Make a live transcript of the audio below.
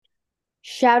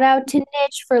Shout out to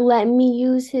Niche for letting me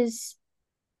use his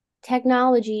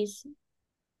technologies.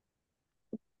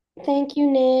 Thank you,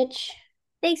 Niche.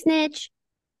 Thanks, Niche.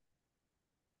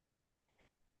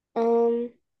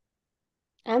 Um,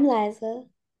 I'm Liza,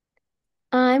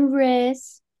 I'm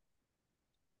Riss.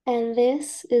 and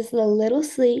this is the Little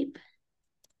Sleep.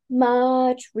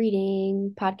 Much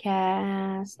reading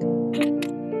podcast.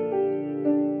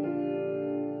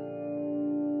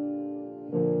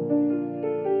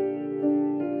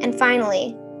 And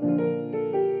finally,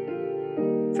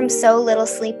 from so little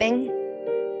sleeping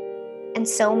and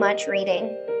so much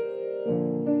reading,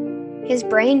 his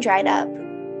brain dried up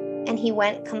and he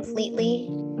went completely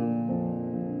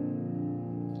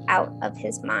out of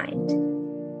his mind.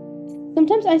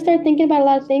 Sometimes I start thinking about a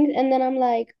lot of things, and then I'm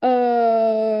like,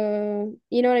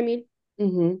 you know what I mean?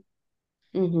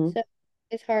 Mm-hmm. Mm-hmm. So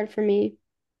it's hard for me.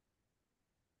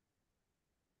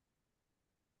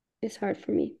 It's hard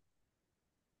for me.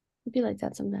 It'd be like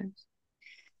that sometimes.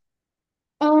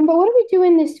 But what are we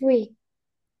doing this week?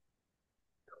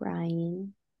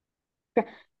 Crying.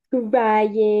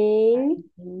 Crying.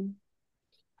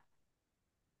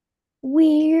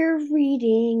 We're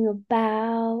reading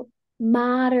about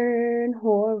modern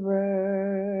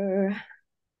horror.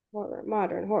 Horror,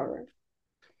 modern horror.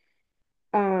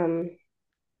 Um,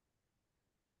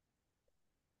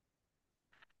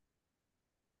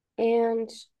 and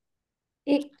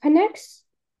it connects.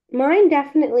 Mine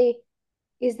definitely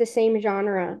is the same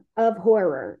genre of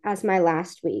horror as my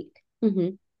last week. Mm-hmm.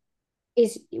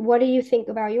 What do you think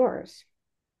about yours?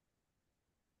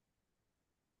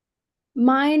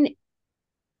 Mine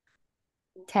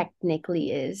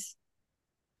technically is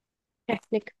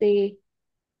Technically,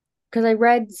 because I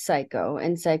read Psycho,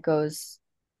 and Psycho's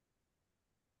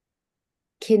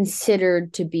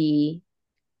considered to be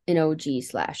an OG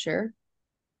slasher.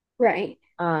 right.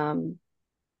 Um,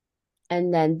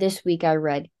 and then this week I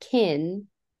read Kin,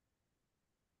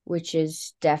 which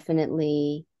is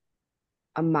definitely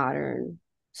a modern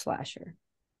slasher.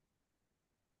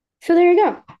 So there you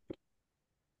go.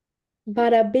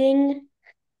 Bada bing,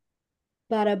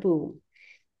 bada boom.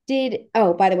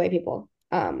 By the way, people,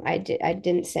 I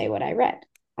didn't say what I read.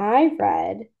 I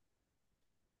read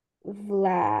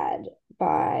Vlad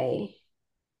by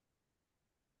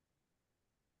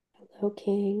Hello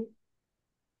King.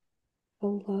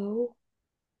 Hello.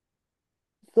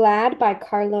 Vlad by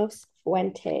Carlos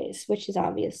Fuentes, which is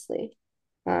obviously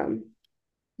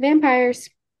vampires.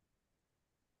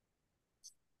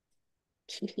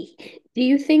 Do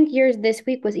you think yours this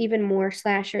week was even more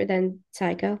slasher than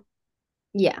Psycho?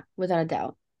 Yeah, without a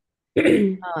doubt.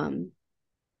 Um,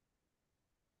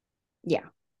 yeah,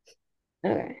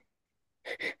 Okay.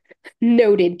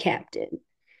 Noted, Captain.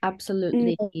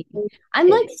 absolutely. I'm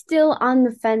like Noted. still on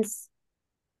the fence.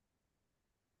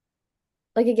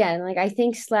 Like again, like I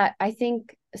think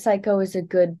Psycho is a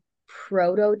good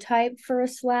prototype for a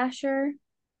slasher.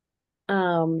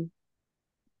 Um,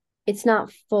 it's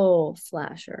not full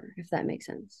slasher, if that makes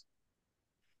sense.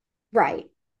 Right.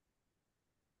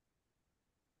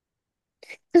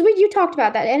 Because we you talked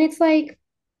about that, and it's like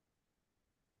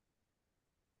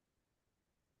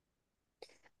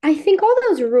I think all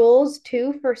those rules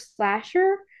too for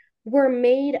slasher were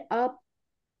made up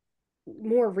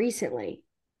more recently.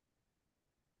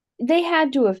 They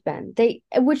had to have been.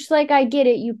 Which like I get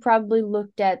it, you probably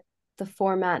looked at the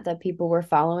format that people were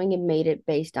following and made it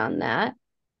based on that.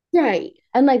 Right.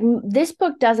 And like this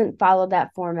book doesn't follow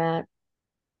that format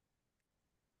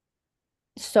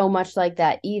so much like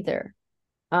that either.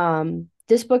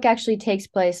 This book actually takes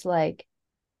place like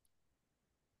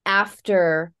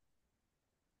after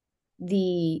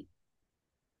the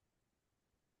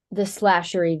the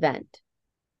slasher event.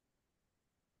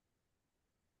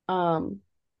 Um,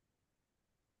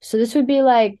 so this would be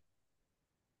like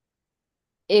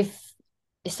if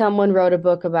someone wrote a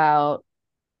book about,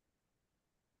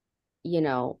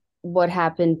 what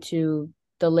happened to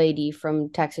the lady from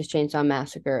Texas Chainsaw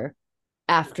Massacre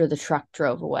after the truck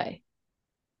drove away.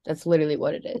 That's literally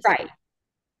what it is. Right.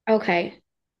 Okay.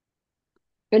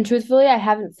 And truthfully, I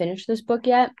haven't finished this book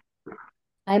yet.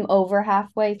 I'm over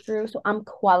halfway through, so I'm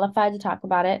qualified to talk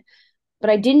about it.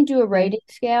 But I didn't do a Okay. rating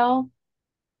scale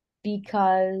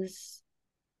because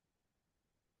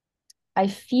I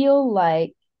feel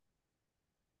like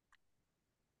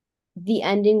the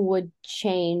ending would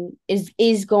change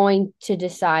is going to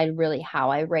decide really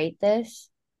how I rate this.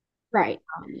 Right.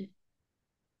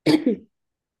 Um,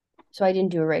 so I didn't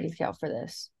do a rating scale for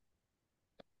this.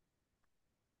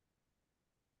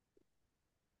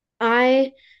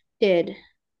 I did.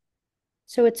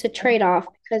 So it's a trade-off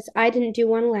because I didn't do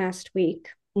one last week.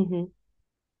 Mm-hmm.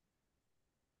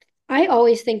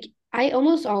 I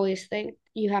almost always think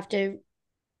you have to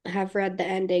have read the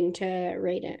ending to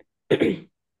rate it.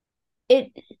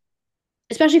 It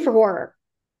Especially for horror.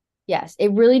 Yes,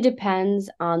 it really depends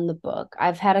on the book.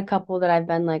 I've had a couple that I've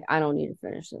been like, I don't need to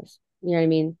finish this. You know what I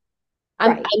mean?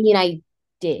 Right. I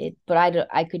did, but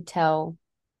I could tell.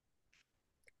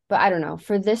 But I don't know.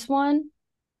 For this one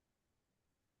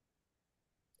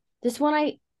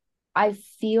I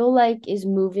feel like is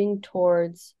moving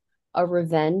towards a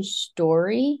revenge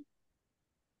story.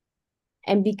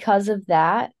 And because of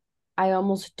that, I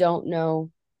almost don't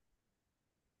know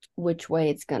which way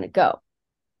it's gonna go.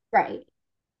 Right.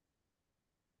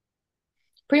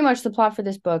 Pretty much the plot for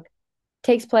this book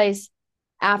takes place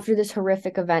after this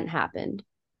horrific event happened.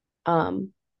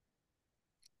 Um,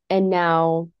 and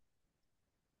now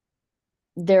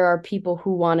there are people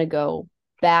who want to go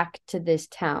back to this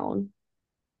town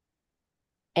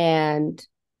and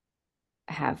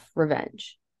have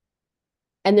revenge.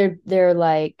 And they're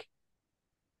like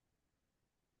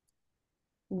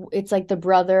it's like the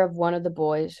brother of one of the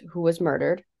boys who was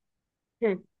murdered.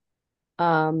 Hmm.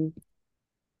 Um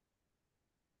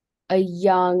a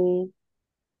young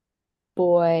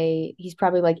boy, he's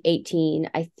probably like 18.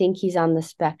 I think he's on the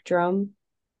spectrum.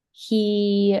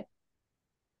 He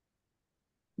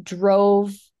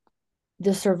drove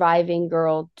the surviving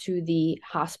girl to the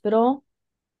hospital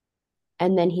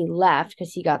and then he left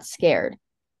because he got scared.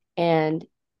 And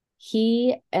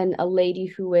he and a lady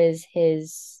who is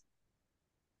his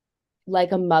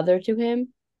like a mother to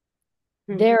him,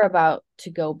 Hmm. they're about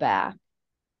to go back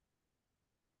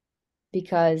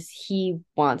because he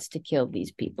wants to kill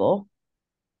these people.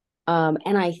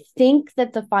 And I think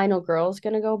that the final girl is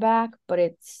gonna go back, but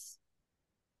it's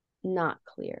not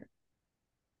clear.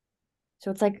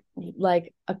 So it's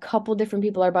like a couple different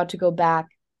people are about to go back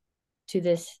to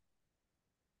this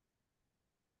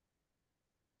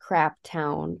crap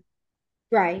town.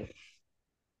 Right.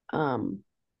 Um,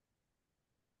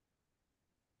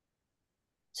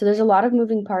 so there's a lot of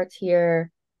moving parts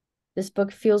here. This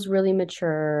book feels really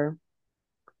mature.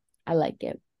 I like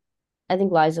it. I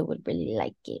think Liza would really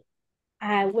like it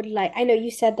I know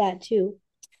you said that too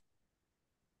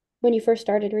when you first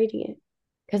started reading it.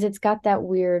 because it's got that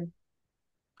weird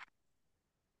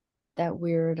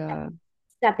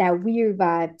It's got that weird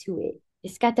vibe to it.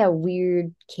 it's got that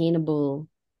weird cannibal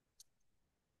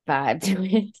vibe to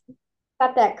it.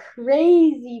 Got that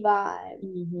crazy vibe.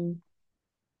 Mm-hmm.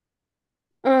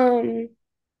 Um,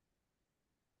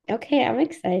 okay, I'm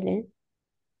excited.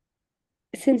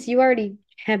 Since you already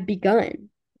have begun,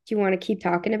 do you want to keep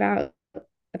talking about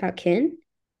kin?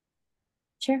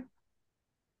 Sure.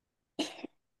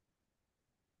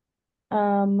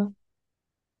 Um,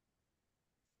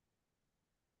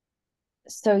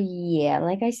 so yeah,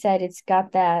 like I said, it's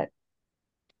got that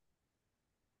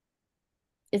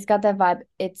vibe.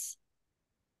 It's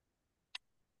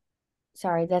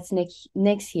sorry, that's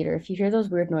Nick's heater. If you hear those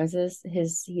weird noises,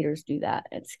 his heaters do that.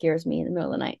 It scares me in the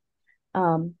middle of the night.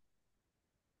 Um,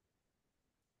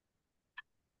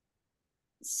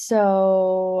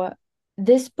 so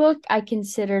this book I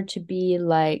consider to be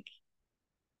like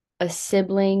a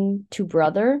sibling to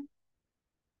Brother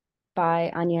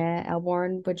by Anya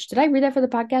Elborn, which did I read that for the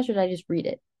podcast or did I just read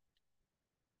it?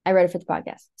 I read it for the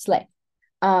podcast. Slay.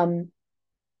 Um,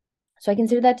 so I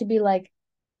consider that to be like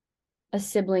a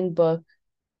sibling book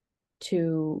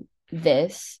to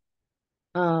this.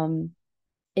 Um,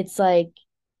 it's like,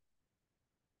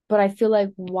 but I feel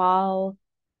like while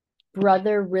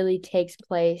Brother really takes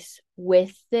place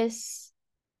with this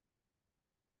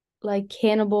like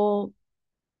cannibal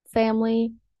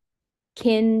family,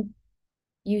 kin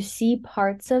you see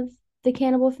parts of the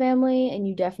cannibal family and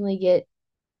you definitely get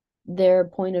their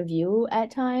point of view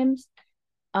at times.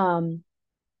 Um,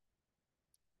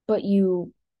 but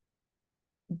you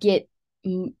get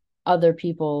other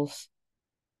people's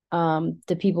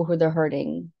the people who they're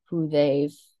hurting, who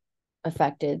they've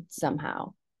affected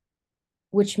somehow,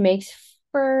 which makes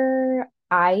for,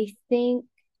 I think,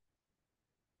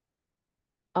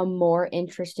 a more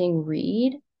interesting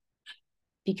read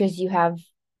because you have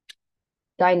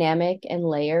dynamic and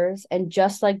layers. And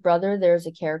just like Brother, there's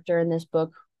a character in this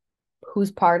book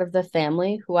who's part of the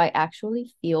family who I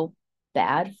actually feel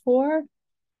bad for.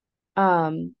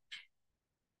 Um,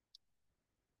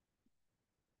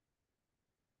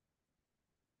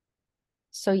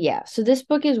 so yeah, so this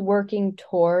book is working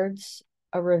towards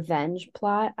a revenge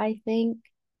plot, I think.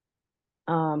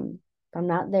 Um, I'm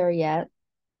not there yet.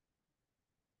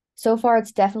 So far,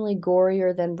 it's definitely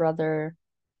gorier than Brother.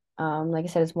 Like I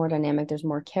said, it's more dynamic. There's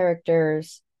more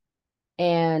characters,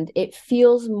 and it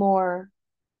feels more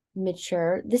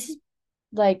mature. This is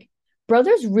like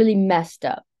Brother's really messed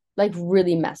up, like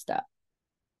really messed up.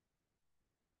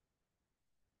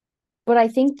 But I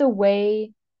think the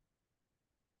way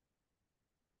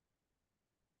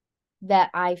that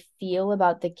I feel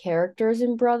about the characters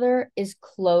in Brother is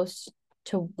close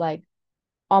to like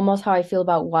almost how I feel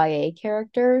about YA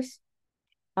characters.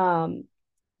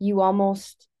 You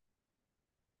almost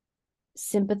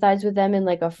sympathize with them in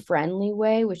like a friendly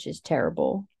way, which is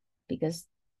terrible because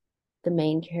the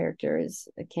main character is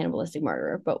a cannibalistic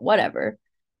murderer, but whatever.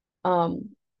 Um,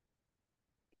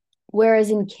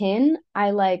 whereas in Kin, I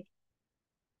like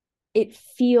it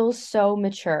feels so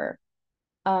mature.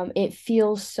 It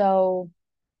feels so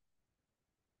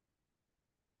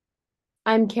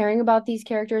I'm caring about these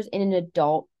characters in an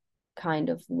adult kind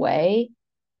of way.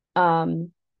 Um,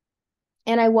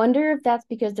 and I wonder if that's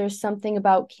because there's something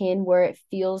about Kin where it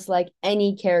feels like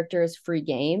any character is free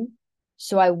game.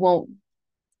 So I won't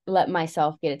let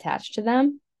myself get attached to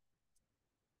them.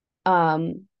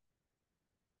 Um,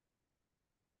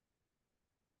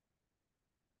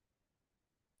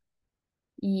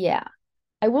 yeah,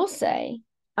 I will say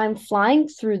I'm flying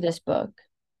through this book,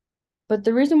 but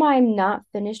the reason why I'm not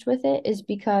finished with it is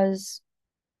because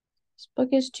this book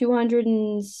is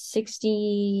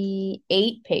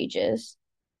 268 pages.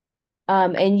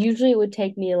 And usually it would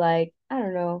take me like, I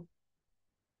don't know,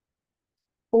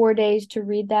 4 days to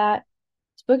read that.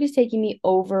 This book is taking me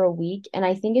over a week, and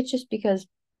I think it's just because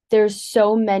there's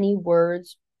so many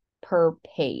words per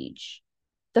page.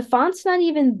 The font's not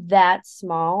even that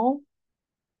small,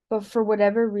 but for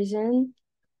whatever reason,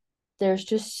 there's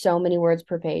just so many words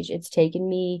per page. It's taken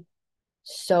me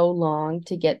so long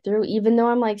to get through, even though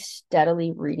I'm like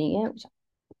steadily reading it, which I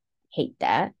hate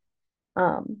that.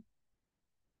 Um,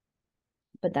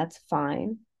 but that's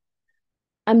fine.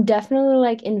 I'm definitely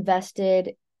like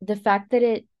invested. The fact that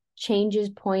it changes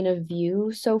point of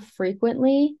view so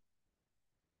frequently,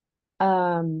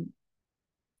 um,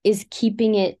 is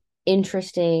keeping it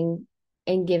interesting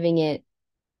and giving it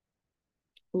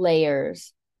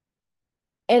layers.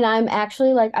 And I'm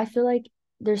actually like, I feel like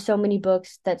there's so many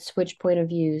books that switch point of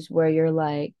views where you're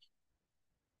like,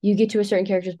 you get to a certain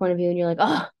character's point of view and you're like,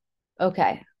 oh,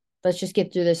 okay, let's just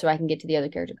get through this so I can get to the other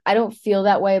character. I don't feel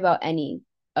that way about any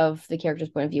of the character's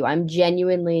point of view. I'm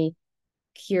genuinely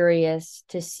curious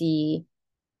to see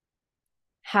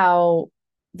how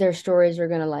their stories are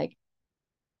gonna like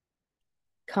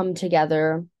come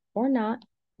together or not.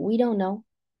 We don't know.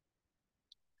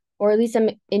 Or at least I'm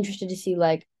interested to see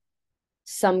like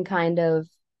some kind of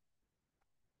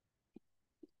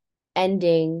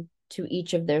ending to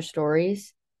each of their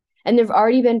stories. And there've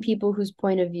already been people whose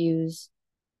point of views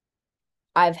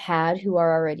I've had who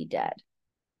are already dead.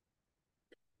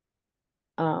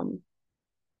 Um,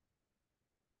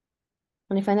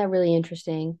 and I find that really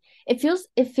interesting. It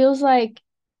feels like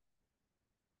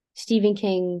Stephen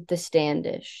King the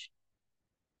Standish.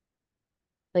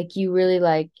 Like you really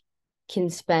like can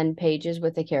spend pages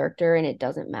with a character and it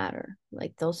doesn't matter.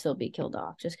 Like they'll still be killed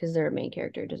off just because they're a main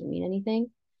character doesn't mean anything.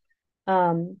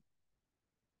 Um,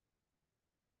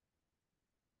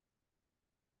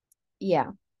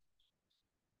 yeah.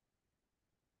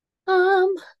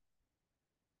 Um,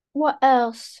 what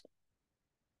else?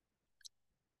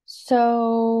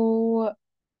 So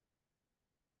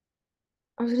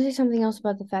I was gonna say something else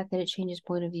about the fact that it changes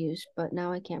point of views, but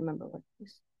now I can't remember what it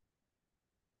is.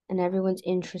 And everyone's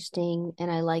interesting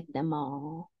and I like them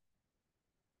all.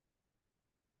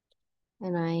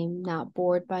 And I'm not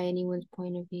bored by anyone's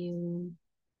point of view.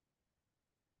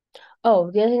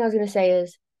 Oh, the other thing I was gonna say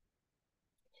is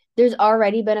there's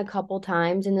already been a couple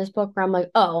times in this book where I'm like,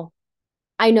 oh,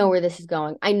 I know where this is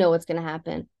going. I know what's gonna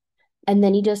happen. And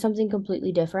then he does something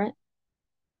completely different.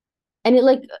 And it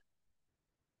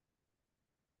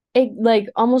like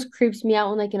almost creeps me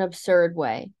out in like an absurd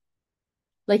way.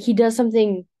 Like he does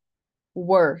something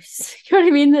worse. You know what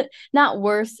I mean? Not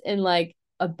worse in like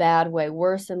a bad way,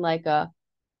 worse in like a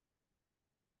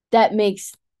that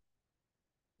makes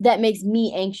that makes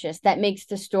me anxious. That makes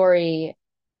the story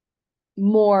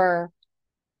more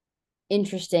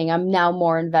interesting. I'm now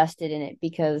more invested in it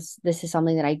because this is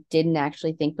something that I didn't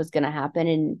actually think was going to happen.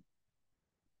 And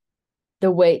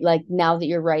the way, like, now that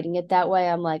you're writing it that way,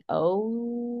 I'm like,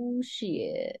 oh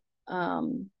shit.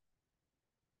 And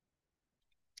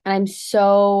I'm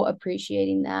so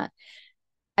appreciating that.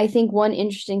 I think one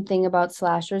interesting thing about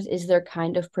slashers is they're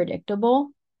kind of predictable.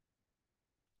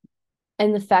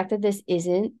 And the fact that this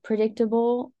isn't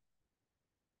predictable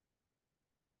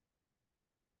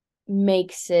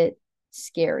makes it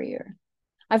scarier.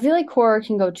 I feel like horror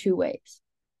can go two ways.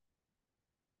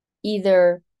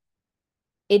 Either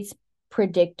it's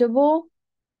predictable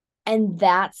And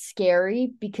that's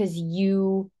scary because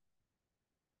you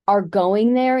are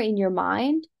going there in your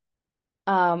mind.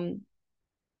 Um,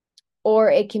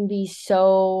 or it can be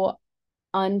so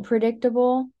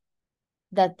unpredictable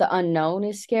that the unknown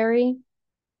is scary.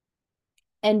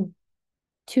 And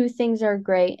two things are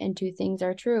great and two things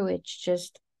are true. It's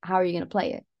just how are you going to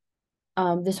play it?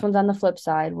 This one's on the flip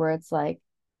side where it's like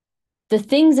the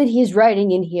things that he's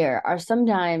writing in here are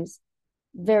sometimes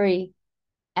very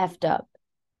effed up.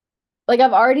 Like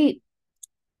I'm already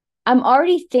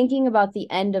thinking about the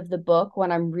end of the book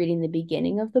when I'm reading the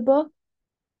beginning of the book.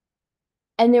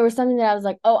 And there was something that I was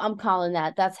like, oh, I'm calling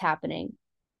that. That's happening.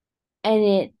 And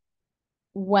it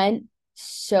went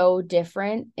so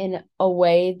different in a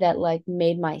way that like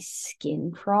made my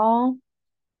skin crawl.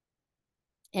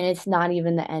 And it's not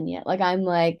even the end yet. Like I'm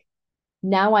like,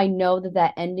 now I know that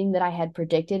that ending that I had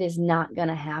predicted is not going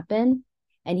to happen.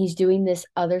 And he's doing this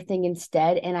other thing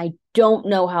instead. And I don't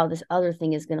know how this other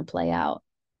thing is going to play out.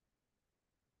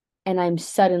 And I'm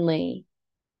suddenly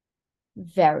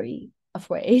very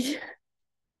afraid.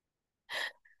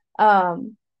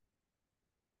 um,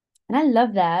 and I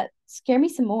love that. Scare me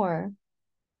some more.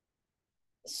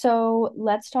 So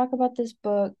let's talk about this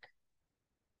book.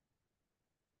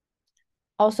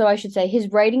 Also, I should say his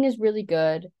writing is really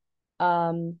good.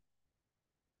 Um,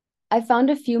 I found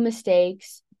a few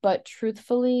mistakes, but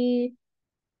truthfully,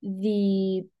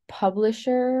 the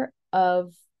publisher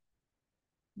of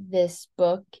this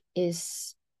book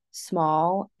is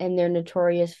small and they're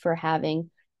notorious for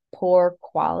having poor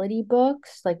quality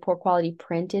books, like poor quality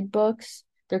printed books.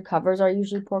 Their covers are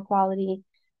usually poor quality.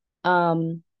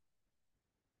 Um,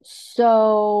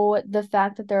 so the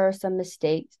fact that there are some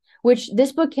mistakes, which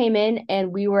this book came in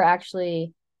and we were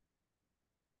actually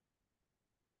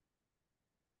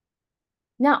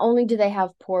not only do they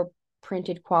have poor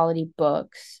printed quality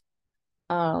books,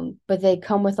 but they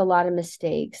come with a lot of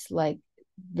mistakes. Like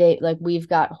we've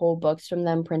got whole books from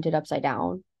them printed upside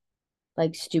down,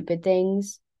 like stupid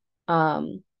things.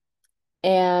 Um,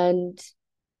 and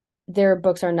their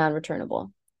books are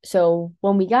non-returnable. So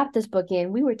when we got this book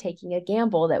in, we were taking a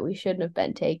gamble that we shouldn't have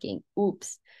been taking.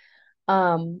 Oops.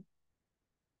 Um,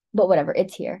 but whatever,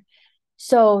 it's here.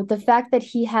 So the fact that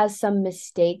he has some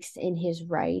mistakes in his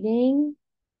writing,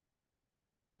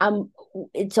 um,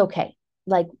 it's okay.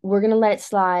 Like we're gonna let it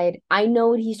slide. I know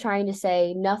what he's trying to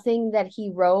say. Nothing that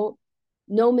he wrote,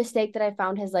 no mistake that I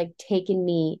found has like taken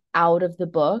me out of the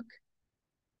book.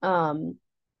 Um,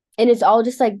 and it's all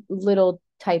just like little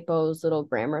typos, little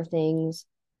grammar things,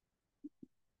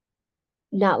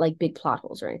 not like big plot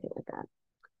holes or anything like that.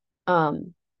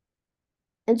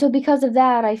 And so because of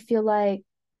that, I feel like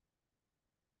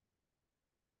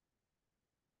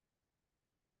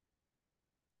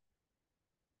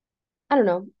I don't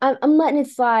know. I'm letting it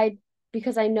slide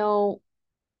because I know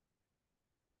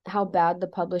how bad the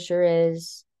publisher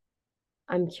is.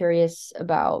 I'm curious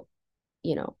about,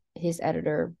 his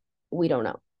editor. We don't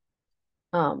know.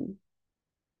 Um,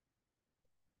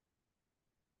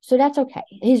 so that's okay.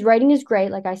 His writing is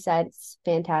great, like I said, it's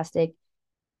fantastic.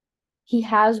 He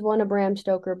has won a Bram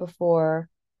Stoker before.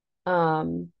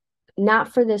 Um,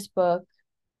 Not for this book,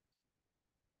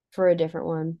 for a different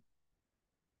one.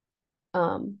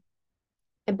 Um,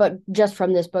 but just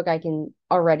from this book, I can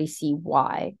already see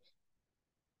why.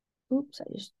 Oops, I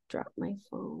just dropped my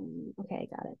phone. Okay,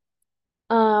 I got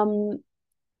it.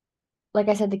 Like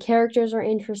I said, the characters are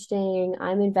interesting.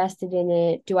 I'm invested in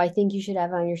it. Do I think you should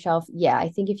have it on your shelf? Yeah, I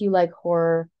think if you like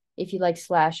horror, if you like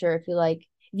slasher, if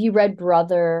you read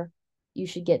Brother, you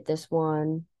should get this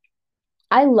one.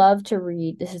 I love to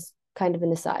read, this is kind of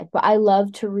an aside, but I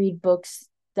love to read books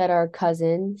that are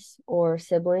cousins or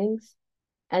siblings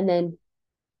and then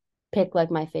pick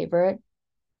like my favorite.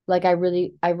 Like I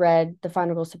read the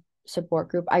Final Girl support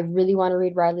group. I really want to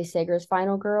read Riley Sager's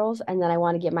Final Girls, and then I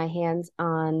want to get my hands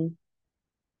on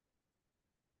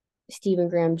Stephen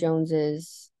Graham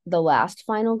Jones's The Last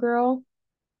Final Girl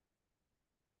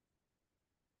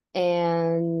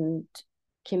and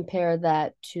compare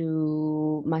that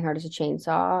to My Heart is a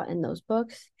Chainsaw and those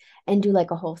books and do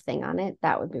like a whole thing on it.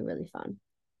 That would be really fun.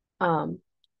 Um,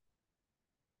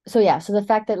 so yeah, so the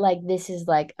fact that like this is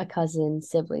like a cousin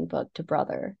sibling book to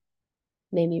Brother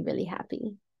made me really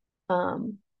happy.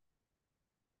 Um,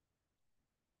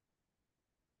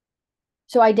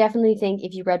 so I definitely think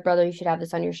if you read Brother, you should have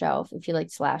this on your shelf. If you like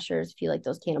slashers, if you like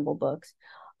those cannibal books.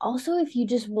 Also, if you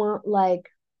just want like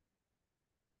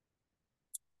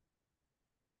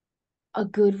a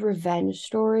good revenge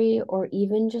story or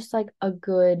even just like a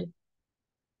good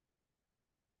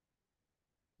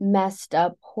messed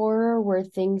up horror where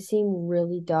things seem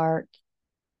really dark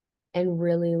and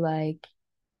really like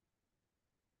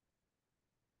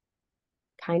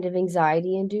kind of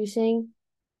anxiety inducing.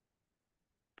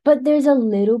 But there's a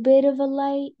little bit of a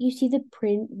light. You see a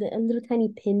little tiny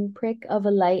pinprick of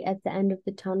a light at the end of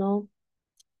the tunnel.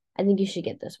 I think you should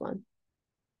get this one.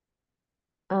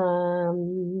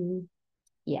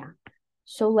 Yeah.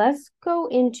 So let's go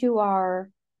into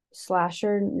our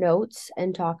slasher notes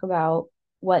and talk about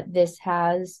what this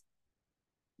has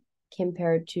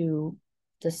compared to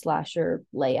the slasher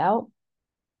layout.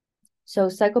 So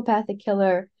psychopathic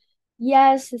killer,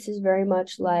 yes, this is very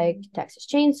much like Texas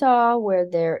Chainsaw, where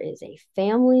there is a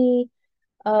family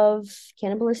of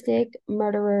cannibalistic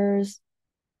murderers.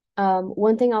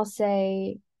 One thing I'll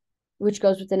say, which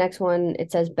goes with the next one,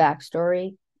 it says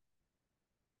backstory.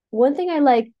 One thing I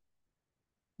like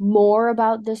more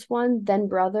about this one than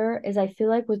Brother is I feel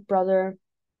like with Brother,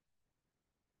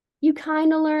 you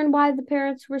kind of learn why the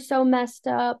parents were so messed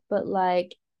up, but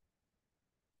like,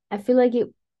 I feel like it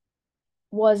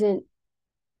wasn't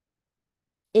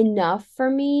enough for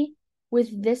me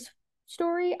with this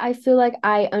story. I feel like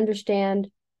I understand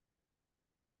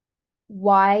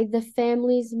why the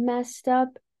family's messed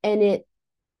up and it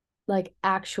like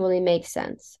actually makes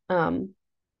sense.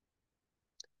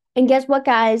 And guess what,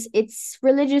 guys? It's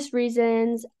religious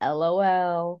reasons.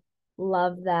 LOL.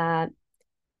 Love that.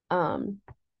 Um,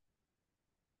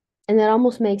 and that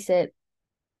almost makes it,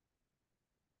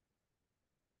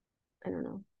 I don't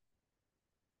know.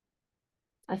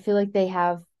 I feel like they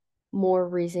have more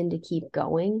reason to keep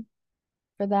going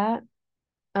for that.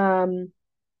 Um,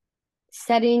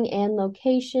 Setting and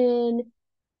location.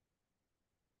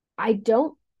 I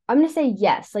don't, I'm gonna say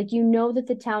yes. Like you know that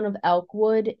the town of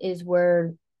Elkwood is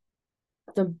where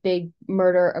the big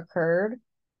murder occurred.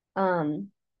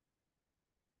 Um,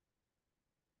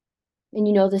 and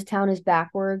you know this town is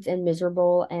backwards and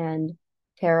miserable and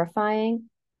terrifying.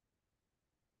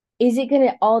 Is it going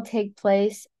to all take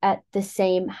place at the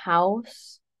same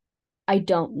house? I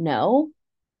don't know.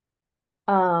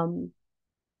 Um,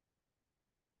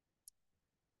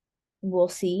 we'll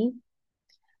see.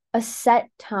 A set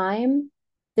time.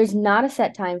 There's not a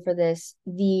set time for this.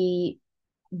 The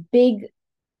big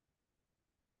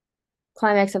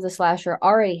climax of the slasher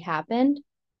already happened.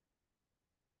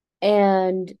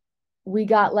 And we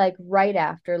got like right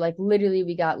after, like literally,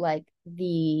 we got like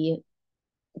the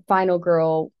final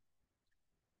girl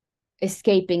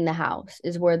escaping the house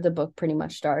is where the book pretty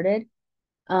much started.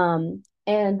 And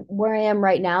where I am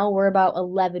right now, we're about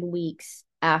 11 weeks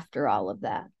after all of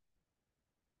that.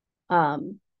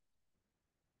 Um,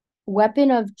 Weapon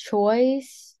of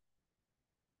choice,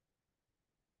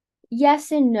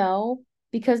 yes and no,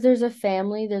 because there's a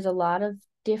family, there's a lot of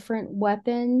different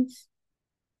weapons.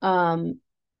 Um,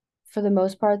 for the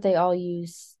most part, they all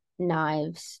use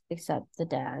knives, except the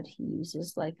dad. He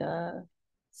uses like a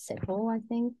sickle, I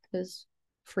think, because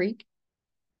freak.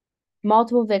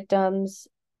 Multiple victims,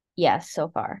 yes, so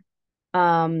far.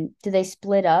 Do they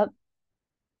split up?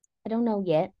 I don't know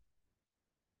yet.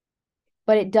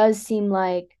 But it does seem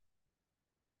like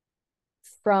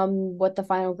from what the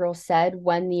final girl said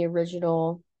when the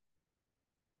original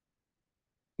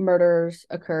murders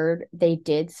occurred, they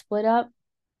did split up.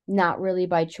 Not really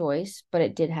by choice, but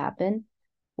it did happen.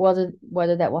 Whether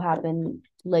that will happen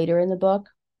later in the book,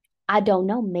 I don't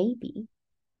know, maybe.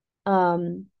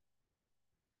 Um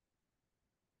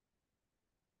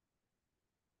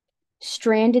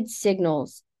Stranded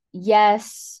signals.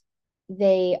 Yes,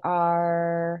 they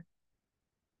are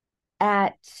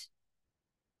at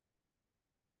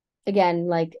again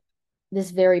like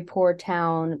this very poor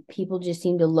town. People just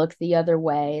seem to look the other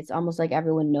way. It's almost like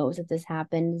everyone knows that this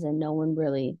happens and no one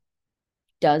really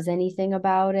does anything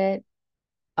about it.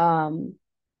 Um,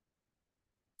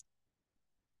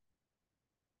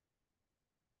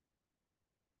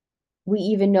 we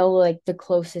even know like the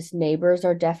closest neighbors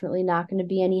are definitely not going to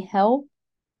be any help.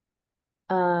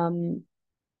 Um,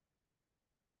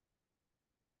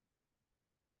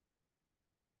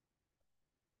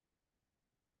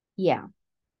 yeah.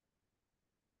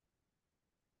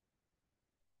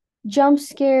 Jump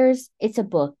scares, it's a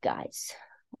book, guys.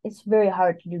 It's very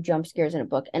hard to do jump scares in a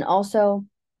book. And also,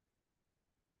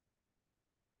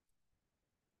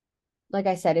 like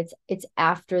I said, it's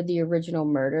after the original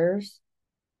murders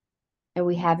and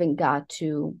we haven't got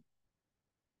to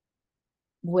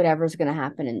whatever's going to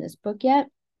happen in this book yet.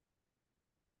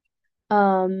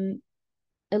 Um,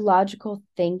 Illogical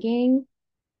thinking.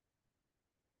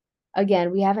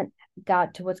 Again, we haven't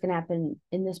got to what's going to happen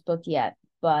in this book yet,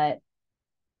 but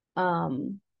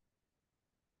um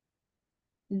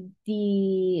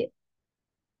the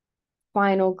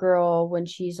final girl when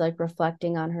she's like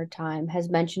reflecting on her time has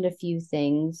mentioned a few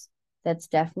things that's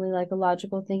definitely like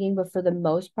illogical thinking, but for the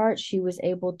most part she was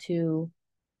able to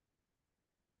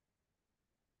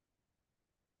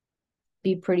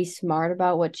be pretty smart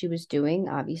about what she was doing,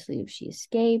 obviously, if she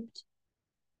escaped.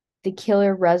 The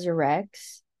killer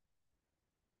resurrects.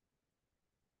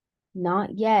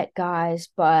 Not yet, guys,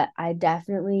 but I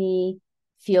definitely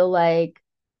feel like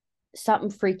something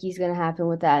freaky is going to happen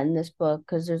with that in this book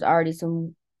because there's already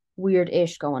some weird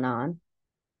ish going on.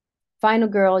 Final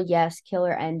girl, yes,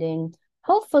 killer ending.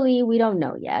 Hopefully, we don't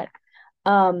know yet.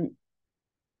 Um,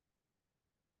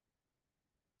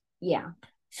 yeah.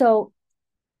 So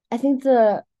I think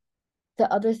the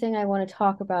other thing I want to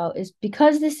talk about is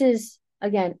because this is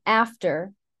again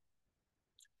after,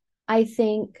 I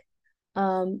think I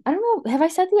don't know, have I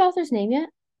said the author's name yet?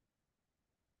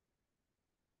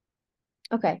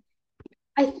 Okay.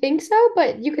 I think so,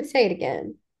 but you could say it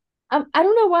again. I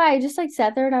don't know why I just like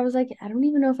sat there and I was like, I don't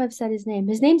even know if I've said his name.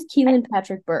 His name's I, Keelan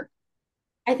Patrick Burke.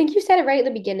 I think you said it right at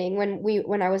the beginning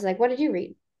when I was like, what did you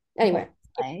read? Anyway,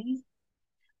 Okay.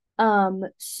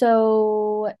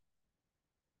 So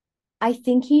I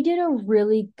think he did a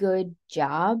really good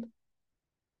job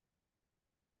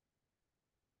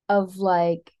of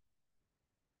like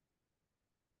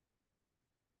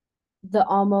the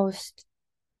almost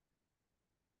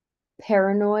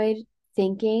paranoid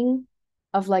thinking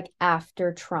of like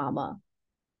after trauma.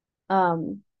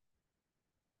 Um,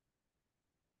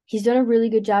 he's done a really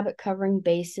good job at covering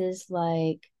bases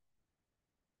like,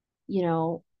 you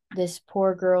know, this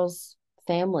poor girl's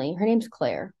family. Her name's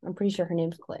Claire. I'm pretty sure her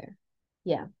name's Claire.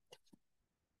 Yeah.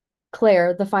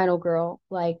 Claire, the final girl,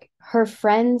 like her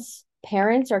friends'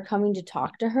 parents are coming to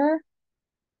talk to her,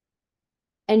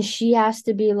 and she has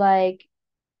to be like,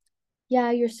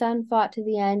 yeah, your son fought to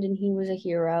the end and he was a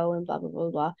hero and blah, blah, blah,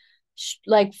 blah.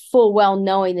 Like full well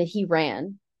knowing that he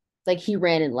ran. Like he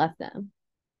ran and left them.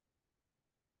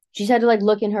 She's had to like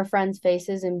look in her friends'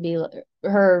 faces and be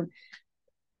her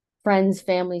friends'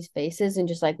 families' faces and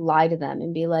just like lie to them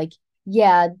and be like,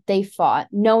 yeah, they fought,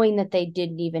 knowing that they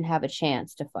didn't even have a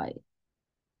chance to fight.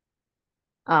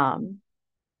 Um,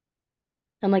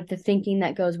 and like the thinking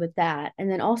that goes with that. And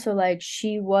then also like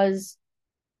she was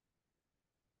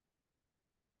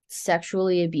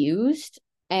sexually abused.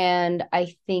 And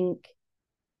I think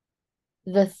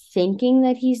the thinking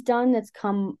that he's done that's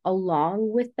come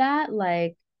along with that,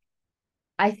 like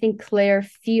I think Claire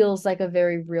feels like a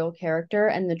very real character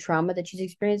and the trauma that she's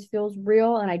experienced feels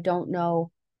real. And I don't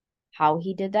know how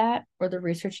he did that or the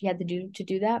research he had to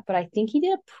do that, but I think he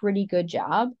did a pretty good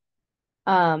job.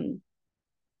 Um,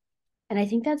 and I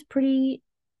think that's pretty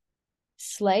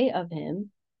slay of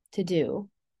him to do.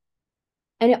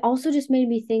 And it also just made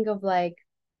me think of like,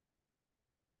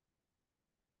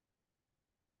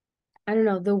 I don't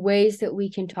know, the ways that we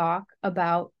can talk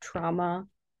about trauma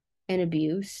and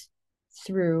abuse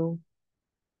through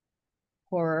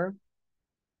horror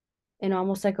in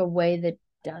almost like a way that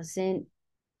doesn't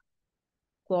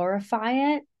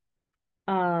glorify it.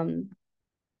 Um,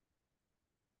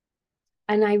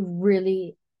 and I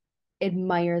really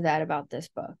admire that about this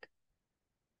book.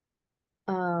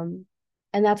 Um,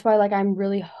 and that's why like I'm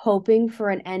really hoping for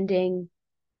an ending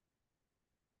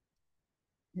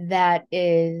that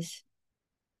is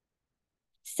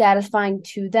satisfying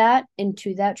to that and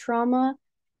to that trauma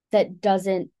that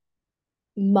doesn't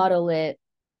muddle it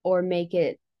or make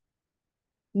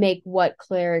what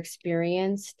Claire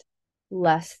experienced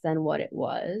less than what it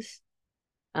was.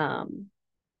 Um,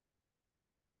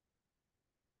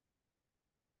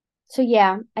 so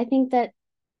yeah, I think that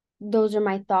those are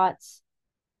my thoughts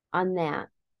on that.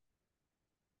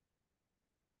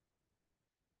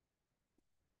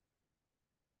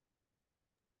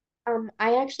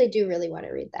 I actually do really want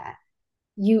to read that.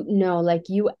 You know, like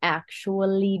you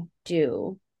actually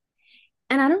do.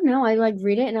 And I don't know, I like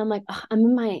read it and I'm like, "Ugh, I'm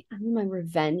in my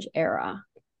revenge era.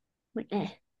 I'm like,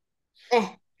 Eh.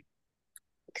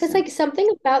 Because so like something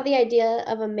about the idea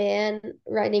of a man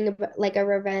writing about like a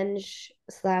revenge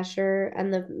slasher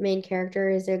and the main character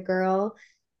is a girl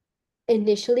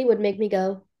initially would make me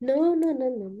go, no, no, no,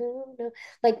 no, no, no.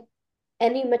 Like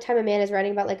any time a man is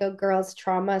writing about like a girl's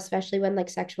trauma, especially when like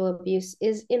sexual abuse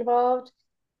is involved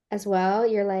as well,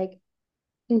 you're like,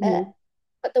 uh. mhm.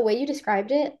 But the way you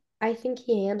described it, I think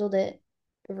he handled it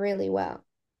really well.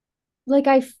 Like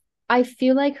I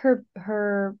feel like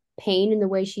her pain and the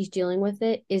way she's dealing with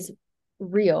it is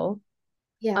real.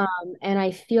 Yeah. And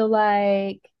I feel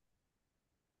like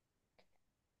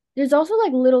there's also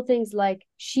like little things like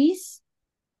she's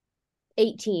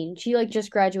 18. She like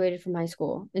just graduated from high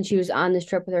school and she was on this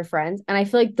trip with her friends. And I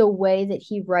feel like the way that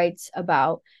he writes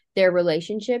about their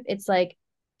relationship, it's like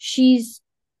she's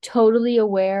totally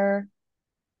aware.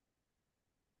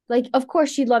 Like, of course,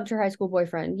 she loved her high school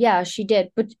boyfriend. Yeah, she did.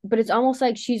 But it's almost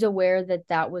like she's aware that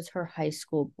that was her high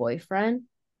school boyfriend.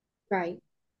 Right.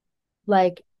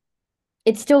 Like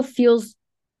it still feels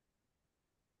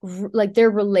like their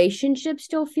relationship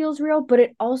still feels real, but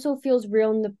it also feels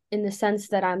real in the sense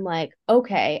that I'm like,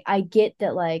 okay, I get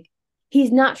that like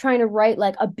he's not trying to write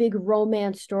like a big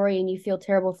romance story and you feel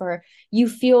terrible for her. You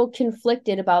feel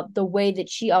conflicted about the way that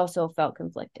she also felt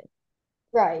conflicted.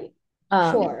 Right.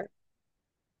 Um Sure.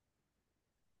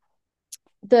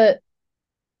 the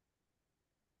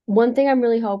one thing I'm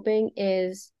really hoping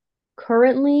is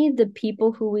currently the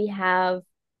people who we have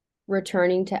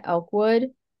returning to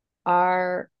Elkwood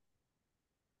are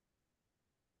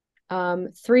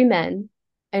three men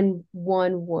and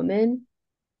one woman,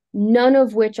 none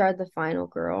of which are the final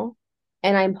girl.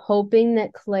 And I'm hoping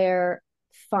that Claire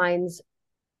finds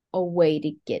a way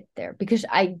to get there because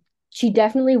she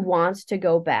definitely wants to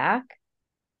go back.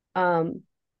 Um,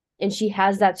 and she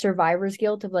has that survivor's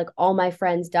guilt of like all my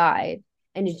friends died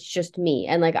and it's just me.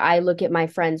 And like I look at my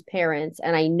friends' parents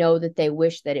and I know that they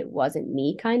wish that it wasn't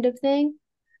me kind of thing.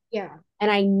 Yeah. And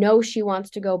I know she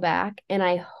wants to go back and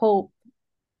I hope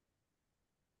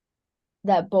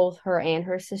that both her and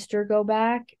her sister go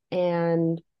back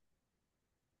and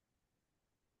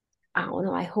I don't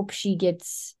know, I hope she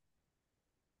gets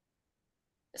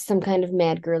some kind of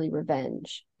mad girly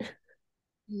revenge.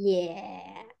 Yeah.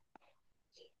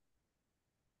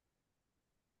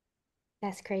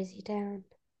 That's crazy town.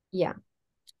 Yeah.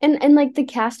 And like the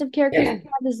cast of characters Yeah. we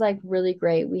have is like really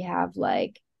great. We have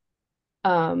like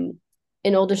um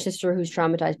an older sister who's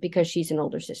traumatized because she's an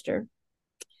older sister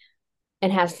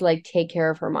and has to like take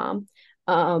care of her mom.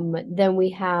 Then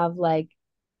we have like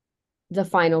the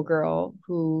final girl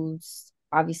who's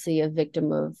obviously a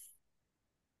victim of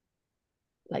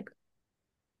like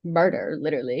murder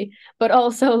literally, but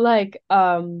also like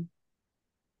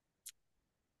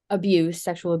abuse,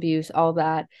 sexual abuse, all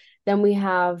that. Then we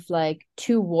have like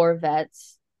two war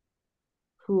vets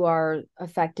who are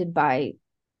affected by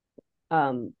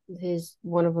his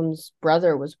one of them's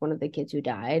brother was one of the kids who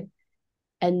died.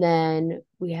 And then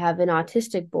we have an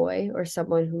autistic boy or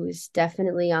someone who is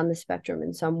definitely on the spectrum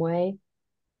in some way.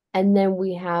 And then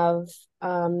we have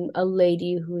a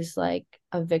lady who's like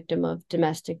a victim of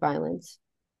domestic violence.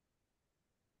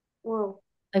 Whoa.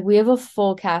 Like we have a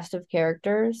full cast of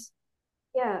characters.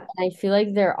 Yeah. And I feel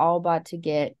like they're all about to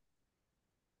get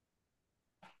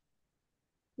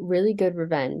really good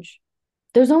revenge.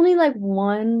 There's only like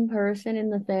one person in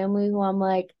the family who I'm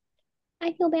like,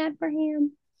 I feel bad for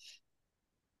him.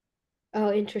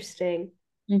 Oh, interesting.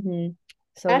 Mm-hmm.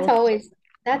 So That's we'll, always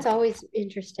that's always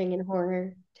interesting in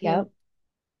horror too. yep.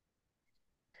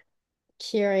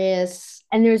 Curious.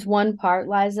 And there's one part,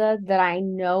 Liza, that I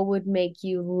know would make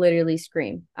you literally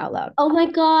scream out loud. Oh my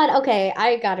God. Okay,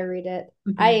 I gotta read it.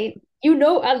 Mm-hmm.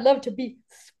 I love to be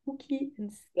spooky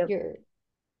and Yep. scared.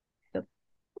 Yep.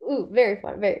 Ooh, very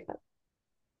fun, very fun.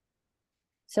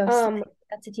 So Um,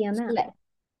 that's a tea on that.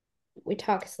 we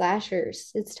talk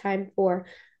slashers. It's time for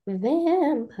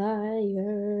vampires.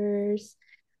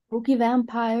 Spooky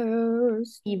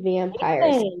vampires.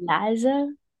 Vampires. Hey,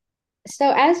 Liza.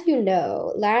 So, as you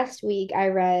know, last week I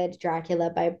read Dracula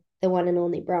by the one and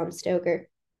only Bram Stoker,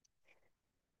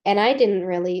 and I didn't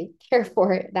really care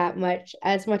for it that much.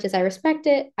 As much as I respect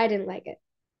it, I didn't like it.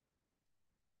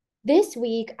 This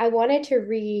week, I wanted to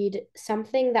read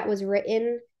something that was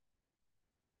written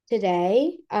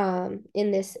today,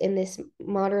 in this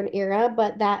modern era,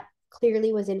 but that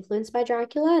clearly was influenced by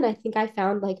Dracula, and I think I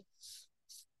found like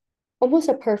almost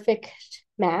a perfect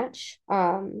match.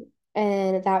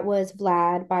 And that was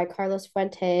Vlad by Carlos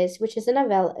Fuentes, which is a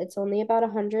novella. It's only about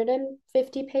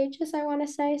 150 pages, I want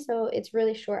to say. So it's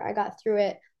really short. I got through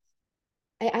it.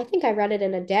 I think I read it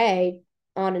in a day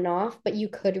on and off, but you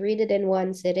could read it in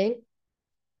one sitting.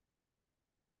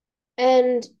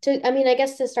 And I mean, I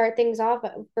guess to start things off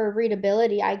for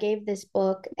readability, I gave this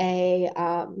book a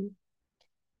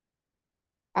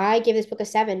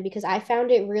 7 because I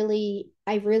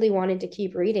really wanted to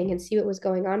keep reading and see what was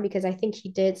going on because I think he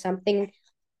did something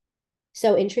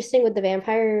so interesting with the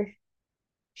vampire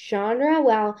genre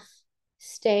while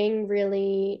staying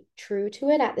really true to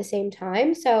it at the same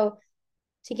time. So,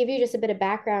 to give you just a bit of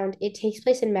background, it takes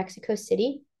place in Mexico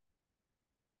City.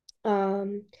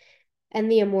 Um, and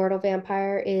the immortal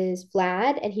vampire is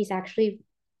Vlad, and he's actually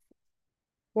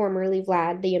formerly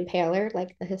Vlad the Impaler,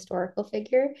 like the historical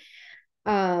figure.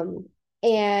 Um,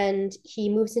 and he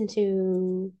moves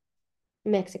into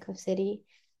Mexico City.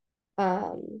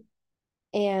 Um,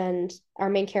 and our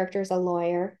main character is a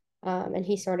lawyer. And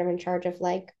he's sort of in charge of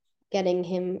like getting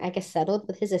him, I guess, settled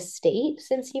with his estate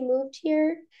since he moved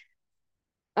here.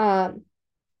 Um,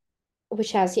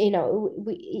 which has,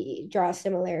 we draw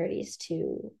similarities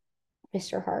to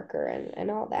Mr. Harker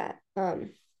and all that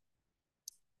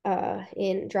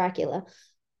in Dracula.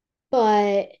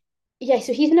 But yeah,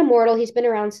 so he's an immortal. He's been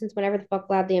around since whenever the fuck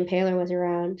Vlad the Impaler was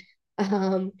around.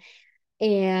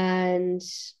 And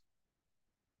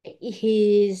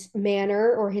his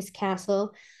manor or his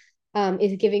castle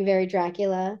is giving very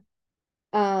Dracula.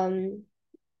 Um,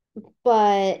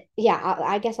 but yeah,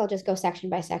 I guess I'll just go section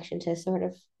by section to sort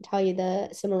of tell you the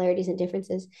similarities and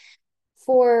differences.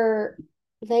 For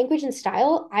language and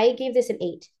style, I gave this an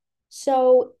 8.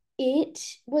 So it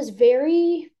was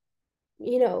very,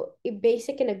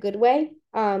 basic in a good way.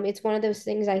 It's one of those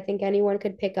things I think anyone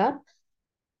could pick up,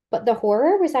 but the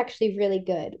horror was actually really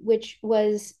good, which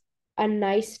was a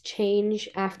nice change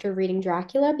after reading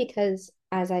Dracula because,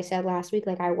 as I said last week,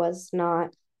 like I was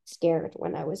not scared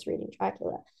when I was reading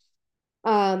Dracula.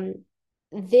 Um,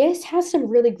 this has some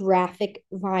really graphic,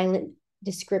 violent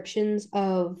descriptions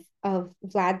of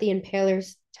Vlad the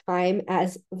Impaler's time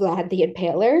as Vlad the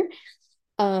Impaler.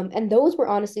 And those were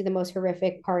honestly the most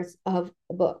horrific parts of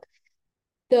the book.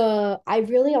 I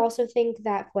really also think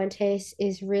that Fuentes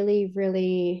is really,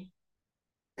 really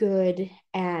good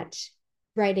at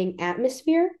writing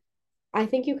atmosphere. I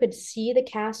think you could see the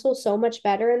castle so much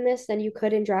better in this than you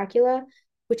could in Dracula,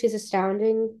 which is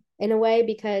astounding in a way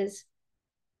because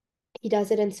he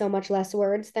does it in so much less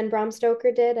words than Bram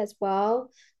Stoker did as well.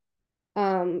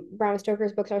 Bram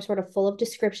Stoker's books are sort of full of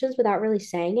descriptions without really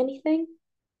saying anything.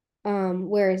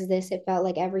 Whereas this, it felt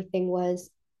like everything was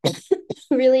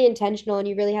really intentional, and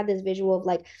you really had this visual of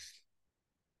like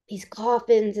these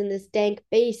coffins in this dank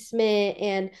basement,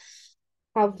 and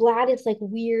how Vlad is like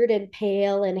weird and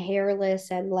pale and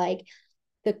hairless, and like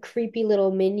the creepy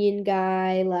little minion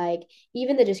guy. Like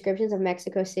even the descriptions of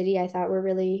Mexico City, I thought were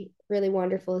really, really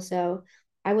wonderful. So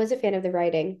I was a fan of the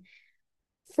writing.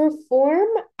 For form,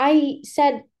 I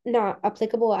said not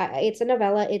applicable. It's a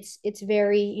novella. It's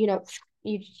very,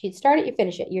 you start it, you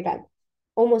finish it, you're done.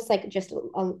 Almost like just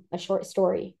a short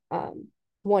story,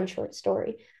 one short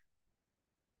story.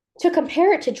 To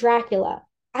compare it to Dracula,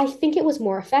 I think it was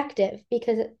more effective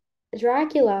because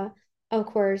Dracula, of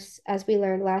course, as we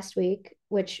learned last week,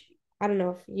 which I don't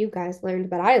know if you guys learned,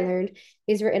 but I learned,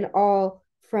 is written all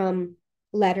from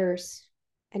letters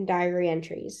and diary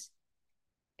entries,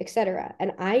 etc.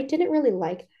 And I didn't really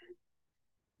like that.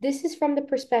 This is from the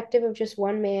perspective of just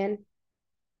one man,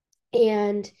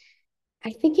 and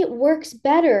I think it works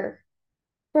better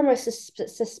from a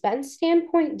suspense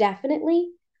standpoint, definitely.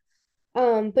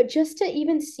 But just to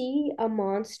even see a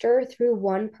monster through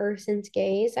one person's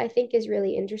gaze, I think is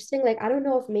really interesting. Like, I don't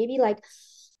know if maybe like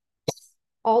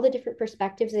all the different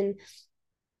perspectives in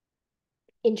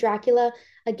Dracula,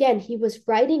 again, he was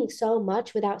writing so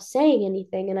much without saying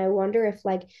anything. And I wonder if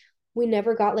like we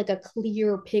never got like a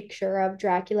clear picture of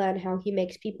Dracula and how he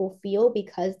makes people feel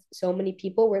because so many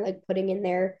people were like putting in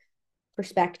their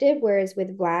perspective. Whereas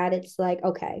with Vlad, it's like,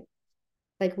 okay,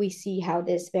 like we see how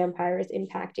this vampire is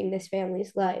impacting this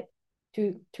family's life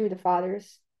through the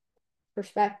father's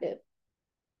perspective.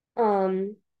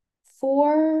 Um,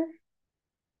 for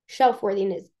shelf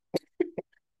worthiness,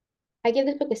 I give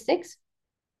this book a 6.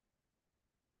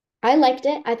 I liked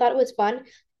it. I thought it was fun.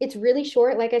 It's really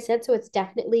short, like I said, so it's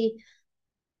definitely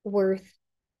worth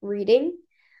reading.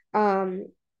 Um,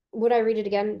 would I read it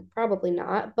again? Probably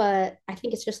not, but I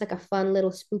think it's just like a fun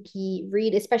little spooky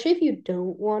read, especially if you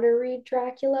don't want to read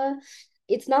Dracula.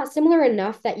 It's not similar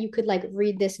enough that you could like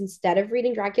read this instead of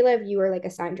reading Dracula if you were like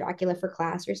assigned Dracula for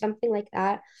class or something like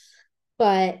that.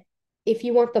 But if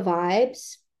you want the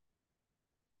vibes,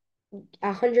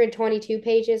 122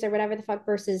 pages or whatever the fuck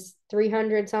versus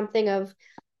 300 something of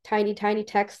tiny, tiny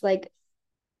text like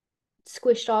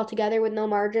squished all together with no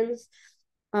margins.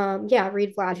 Yeah,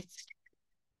 read Vlad.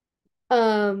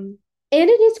 And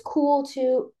it is cool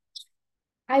to.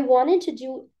 I wanted to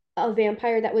do a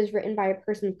vampire that was written by a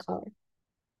person of color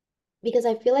because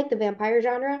I feel like the vampire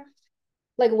genre,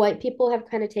 like white people have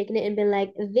kind of taken it and been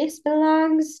like, this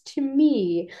belongs to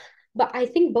me. But I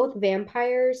think both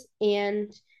vampires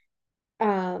and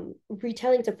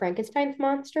retellings of Frankenstein's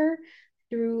monster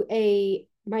through a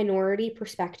minority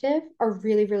perspective are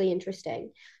really, really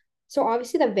interesting. So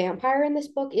obviously the vampire in this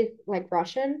book is like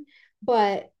Russian,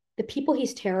 but the people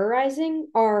he's terrorizing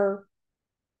are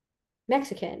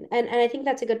Mexican. And I think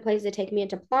that's a good place to take me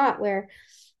into plot where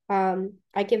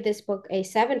I give this book a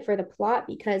 7 for the plot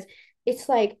because it's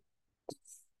like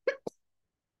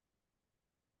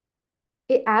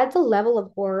it adds a level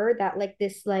of horror that like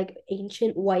this like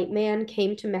ancient white man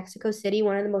came to Mexico City,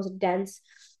 one of the most dense,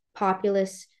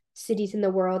 populous cities in the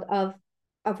world of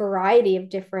a variety of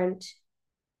different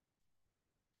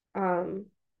um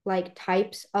like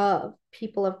types of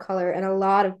people of color and a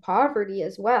lot of poverty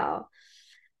as well,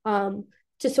 um,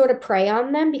 to sort of prey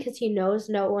on them because he knows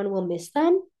no one will miss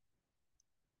them.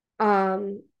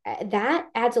 That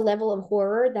adds a level of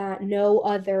horror that no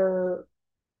other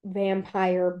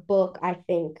vampire book, I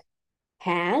think,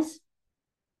 has.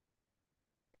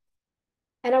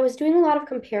 And I was doing a lot of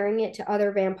comparing it to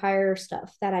other vampire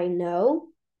stuff that I know.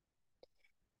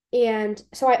 And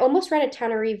so I almost read a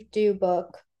Tanarive Dew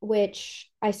book, which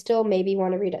I still maybe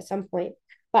want to read at some point.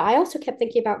 But I also kept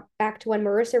thinking about back to when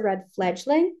Marissa read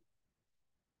Fledgling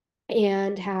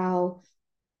and how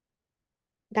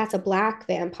that's a black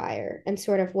vampire and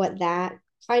sort of what that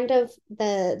kind of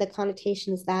the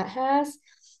connotations that has.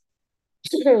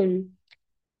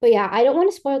 But yeah, I don't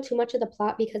want to spoil too much of the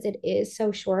plot because it is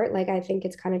so short. Like I think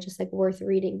it's kind of just like worth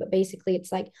reading, but basically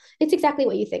it's like it's exactly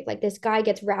what you think. Like this guy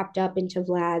gets wrapped up into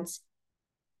Vlad's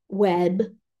web,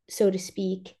 so to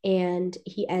speak, and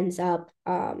he ends up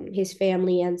his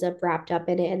family ends up wrapped up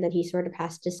in it, and then he sort of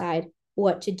has to decide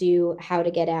what to do, how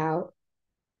to get out,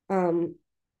 um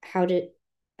how to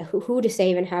who to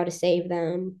save and how to save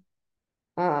them.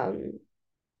 um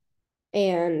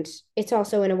and it's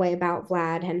also in a way about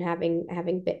Vlad and having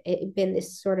been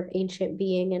this sort of ancient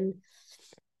being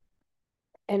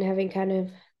and having kind of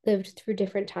lived through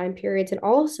different time periods. And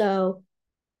also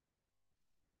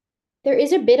there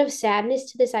is a bit of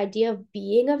sadness to this idea of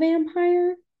being a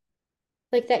vampire,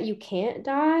 like that you can't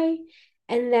die,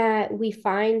 and that we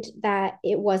find that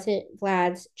it wasn't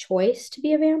Vlad's choice to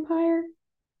be a vampire.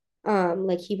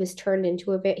 Like he was turned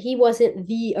into he wasn't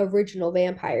the original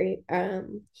vampire.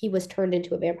 He was turned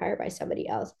into a vampire by somebody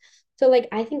else. So like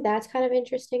I think that's kind of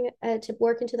interesting to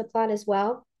work into the plot as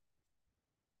well.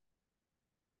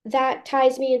 That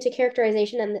ties me into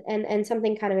characterization and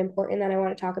something kind of important that I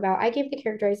want to talk about. I gave the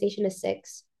characterization a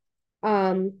 6.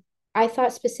 um I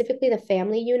thought specifically the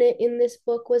family unit in this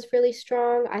book was really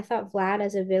strong. I thought Vlad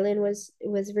as a villain was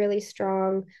really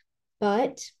strong,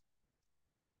 but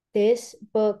this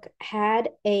book had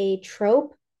a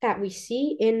trope that we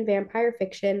see in vampire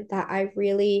fiction that I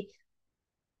really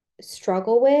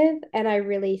struggle with and I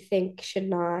really think should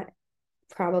not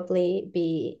probably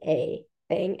be a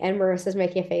thing. And Marissa's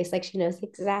making a face like she knows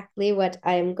exactly what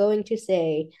I am going to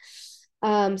say.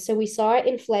 So we saw it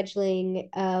in Fledgling.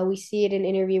 We see it in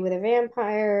Interview with a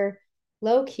Vampire,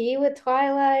 low key with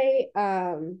Twilight.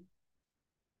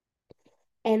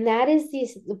 And that is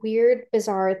these weird,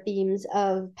 bizarre themes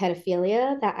of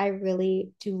pedophilia that I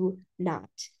really do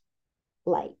not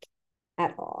like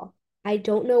at all. I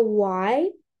don't know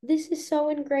why this is so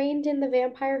ingrained in the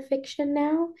vampire fiction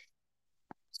now.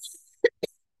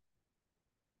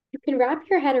 You can wrap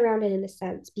your head around it in a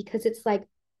sense because it's like,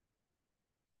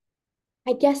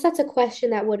 I guess that's a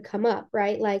question that would come up,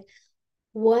 right? Like,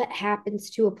 what happens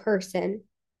to a person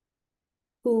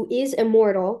who is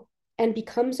immortal and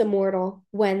becomes immortal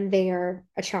when they're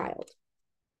a child?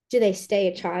 Do they stay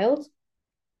a child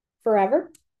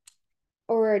forever?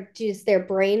 Or does their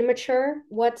brain mature?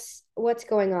 What's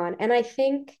going on? And I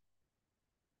think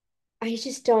I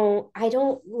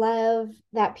don't love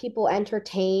that people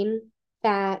entertain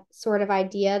that sort of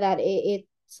idea that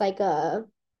it's like a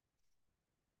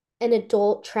an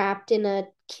adult trapped in a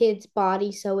kid's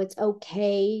body, so it's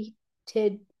okay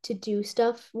to do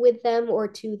stuff with them or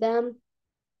to them.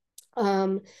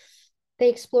 Um, they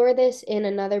explore this in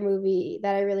another movie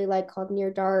that I really like called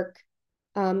Near Dark,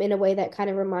 in a way that kind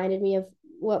of reminded me of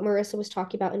what Marissa was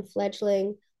talking about in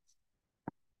Fledgling.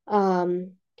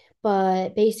 Um,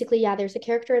 but basically, yeah, there's a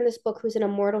character in this book who's an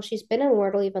immortal. She's been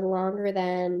immortal even longer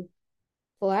than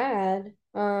Vlad.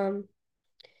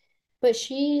 But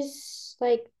she's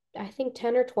like, I think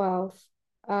 10 or 12.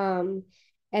 Um,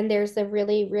 and there's a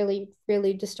really, really,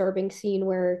 really disturbing scene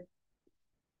where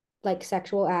like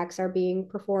sexual acts are being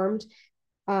performed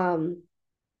um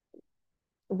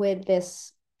with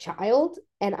this child.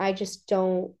 And I just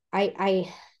don't I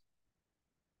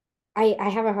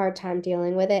have a hard time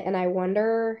dealing with it. And I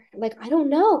wonder, like, I don't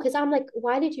know, because I'm like,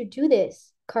 why did you do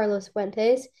this, Carlos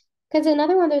Fuentes? Because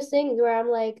another one of those things where I'm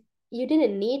like, you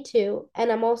didn't need to.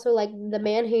 And I'm also like, the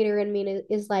man hater in me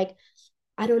is like,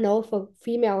 I don't know if a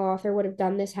female author would have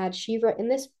done this had she written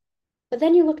this. But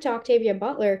then you look to Octavia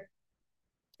Butler,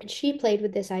 and she played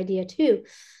with this idea too.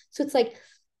 So it's like,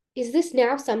 is this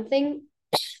now something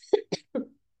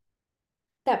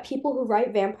that people who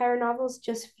write vampire novels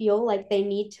just feel like they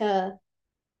need to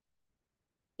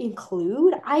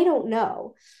include? I don't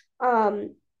know. I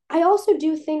also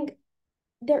do think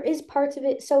there is parts of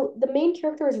it. So the main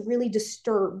character is really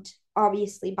disturbed,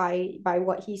 obviously, by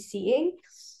what he's seeing.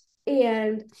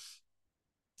 And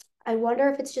I wonder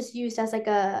if it's just used as like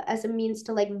a means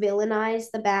to like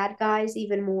villainize the bad guys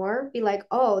even more. Be like,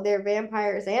 oh, they're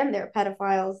vampires and they're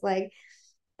pedophiles. Like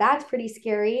that's pretty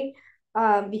scary.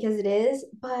 Because it is,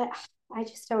 but I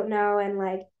just don't know. And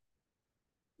like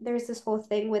there's this whole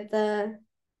thing with the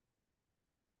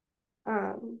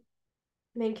um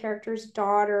main character's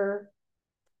daughter,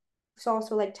 who's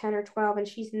also like 10 or 12, and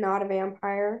she's not a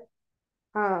vampire.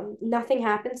 Nothing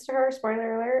happens to her,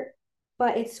 spoiler alert,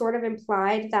 but it's sort of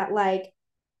implied that like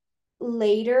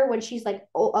later when she's like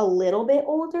a little bit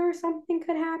older, something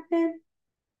could happen.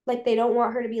 Like they don't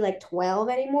want her to be like 12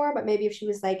 anymore, but maybe if she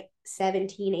was like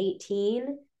 17,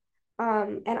 18.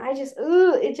 And I just,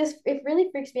 ooh, it really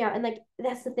freaks me out. And like,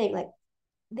 that's the thing. Like,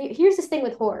 here's this thing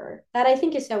with horror that I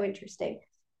think is so interesting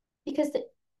because the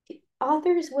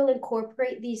authors will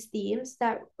incorporate these themes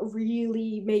that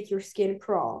really make your skin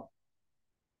crawl.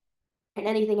 And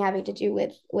anything having to do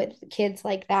with kids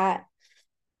like that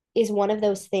is one of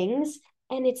those things.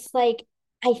 And it's like,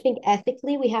 I think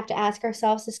ethically, we have to ask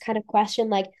ourselves this kind of question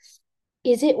like,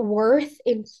 is it worth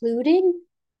including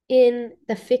in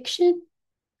the fiction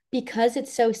because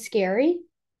it's so scary?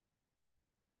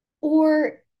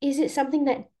 Or is it something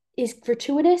that is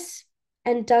gratuitous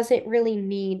and doesn't really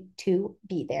need to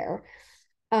be there?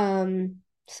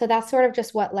 So that's sort of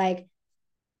just what like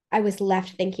I was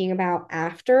left thinking about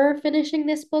after finishing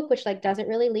this book, which like doesn't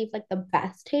really leave like the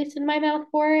best taste in my mouth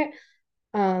for it.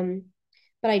 Um,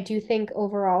 but I do think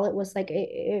overall it was like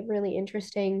a really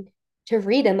interesting to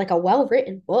read and like a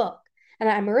well-written book. And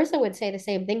Marissa would say the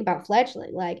same thing about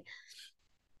Fledgling. Like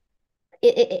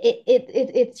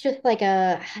it's just like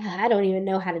a I don't even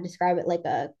know how to describe it, like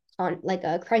a on like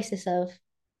a crisis of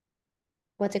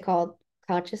what's it called?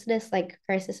 Consciousness, like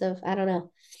crisis of I don't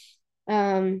know.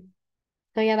 Um,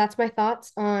 so yeah, that's my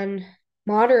thoughts on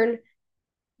modern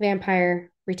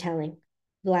vampire retelling,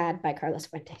 Vlad by Carlos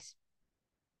Fuentes.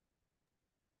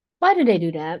 Why did they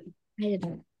do that? I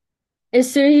didn't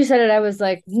As soon as you said it, I was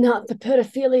like, not the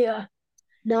pedophilia.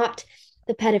 not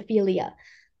the pedophilia.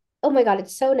 Oh my God,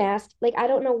 it's so nasty. Like, I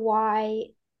don't know why.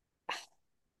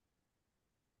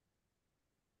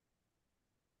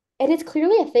 And it's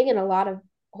clearly a thing in a lot of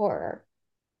horror,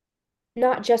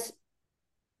 not just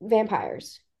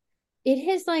vampires. It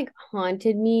has like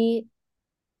haunted me.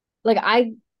 Like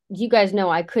you guys know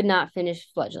I could not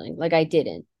finish Fledgling. Like I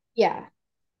didn't. Yeah,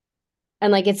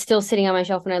 And like it's still sitting on my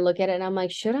shelf and I look at it and I'm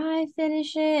like, should I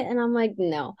finish it? And I'm like,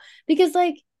 no. Because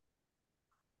like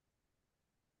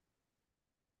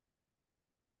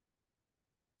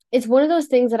it's one of those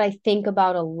things that I think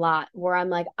about a lot where I'm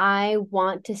like, I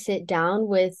want to sit down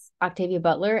with Octavia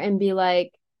Butler and be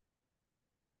like,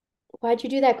 why'd you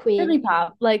do that, really Queen?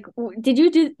 pop, like, did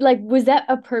you do, like, was that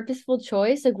a purposeful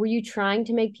choice? Like, were you trying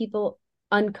to make people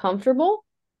uncomfortable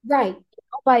Right,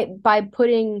 by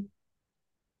putting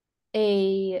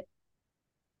a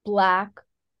black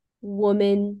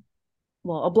woman,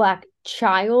 well, a black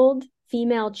child,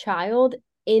 female child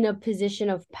in a position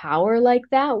of power like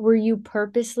that? Were you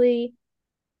purposely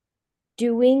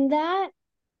doing that?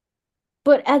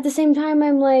 But at the same time,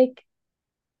 I'm like,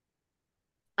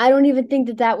 I don't even think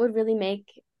that that would really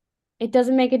make it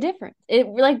doesn't make a difference. It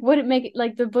like would it make it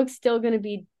like the book's still going to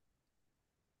be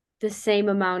the same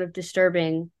amount of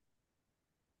disturbing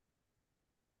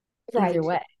either right,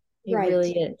 way. It right.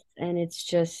 really is. And it's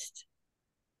just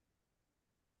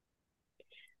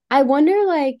I wonder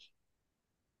like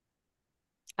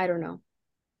I don't know.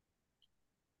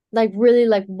 Like really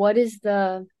like what is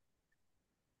the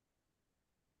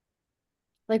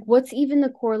like what's even the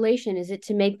correlation? Is it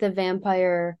to make the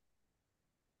vampire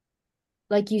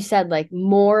like you said like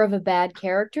more of a bad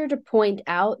character to point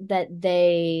out that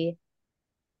they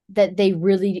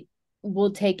really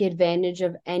will take advantage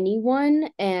of anyone,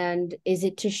 and is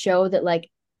it to show that like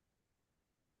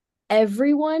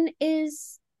everyone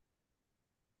is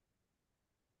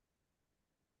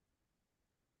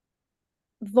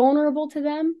vulnerable to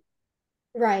them?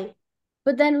 Right.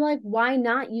 But then like why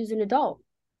not use an adult?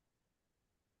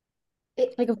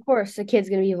 It Like of course a kid's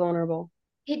going to be vulnerable.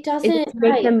 it Is it doesn't to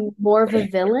make right. them more of a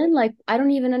villain? Like I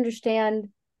don't even understand.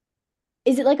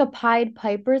 Is it like a Pied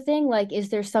Piper thing? Like is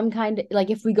there some kind of like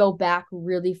if we go back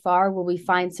really far will we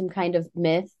find some kind of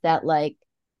myth that like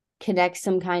connects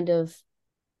some kind of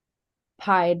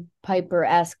Pied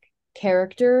Piper-esque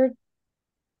character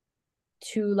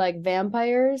to like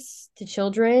vampires to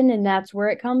children and that's where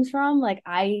it comes from? Like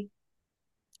I'm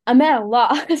at a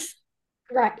loss.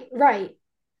 Right, right.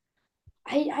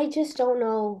 I just don't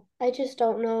know. I just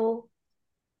don't know.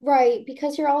 Right,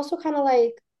 because you're also kind of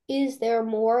like, is there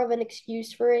more of an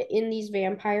excuse for it in these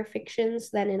vampire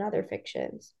fictions than in other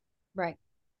fictions? Right.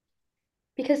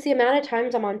 because the amount of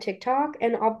times I'm on TikTok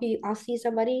and I'll see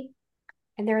somebody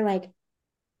and they're like,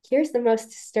 here's the most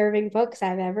disturbing books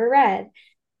I've ever read.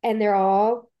 And they're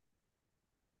all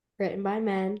written by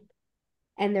men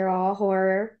and they're all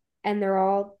horror and they're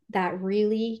all that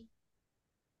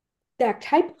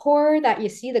type of horror that you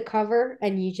see the cover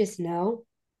and you just know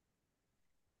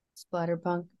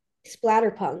Splatterpunk.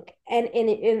 splatterpunk. And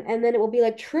then it will be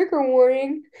like trigger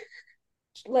warning,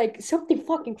 like something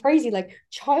fucking crazy like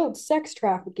child sex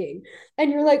trafficking.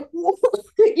 And you're like,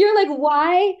 you're like,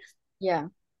 why? Yeah.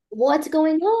 What's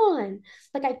going on?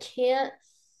 Like I can't,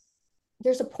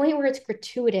 there's a point where it's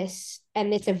gratuitous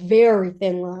and it's a very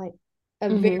thin line, a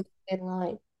very Hmm. thin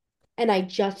line. And I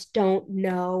just don't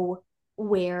know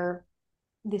where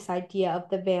this idea of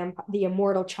the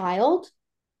immortal child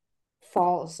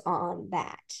falls on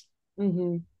that.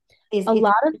 Hmm. Is A it's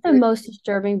lot of the most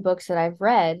disturbing books that I've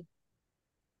read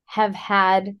have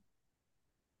had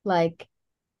like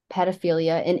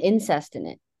pedophilia and incest in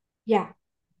it. yeah.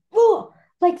 Oh,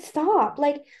 like stop.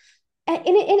 Like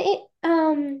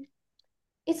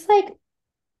it's like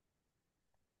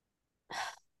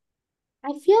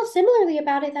I feel similarly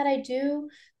about it that I do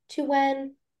to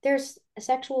when there's a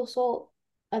sexual assault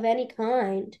of any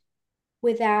kind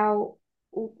without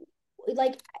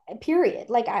like period.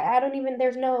 Like I don't even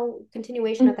there's no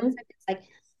continuation of that Hmm. sentence. Like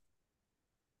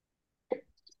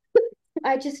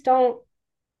I just don't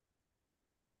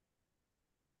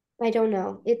I don't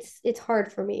know. It's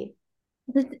hard for me.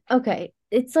 Okay.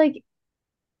 It's like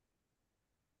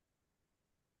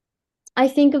I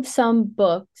think of some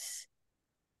books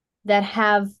that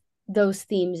have those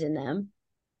themes in them.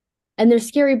 And they're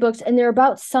scary books and they're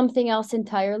about something else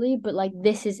entirely, but like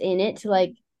this is in it to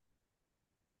like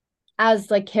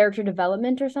as like character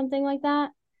development or something like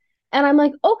that. And I'm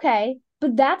like, okay,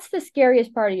 but that's the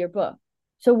scariest part of your book.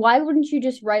 So why wouldn't you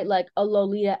just write like a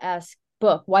Lolita-esque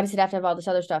book? Why does it have to have all this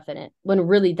other stuff in it when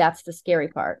really that's the scary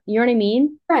part? You know what I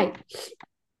mean? Right.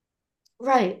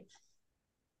 Right.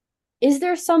 Is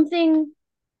there something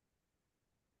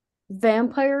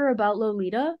vampire about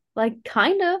Lolita? Like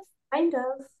kind of. Kind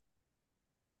of.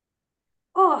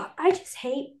 Oh, I just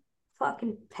hate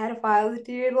fucking pedophiles,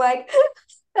 dude. Like,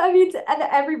 I mean,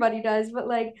 everybody does, but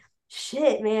like,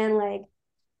 shit, man, like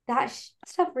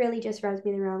stuff really just rubs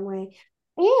me the wrong way.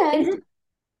 Is And it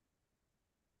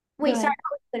go wait, sorry, ahead.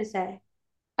 what was I gonna say?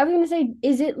 I was gonna say,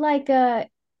 is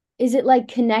it like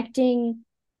connecting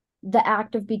the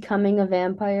act of becoming a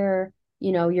vampire,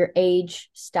 you know, your age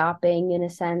stopping in a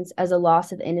sense as a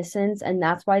loss of innocence, and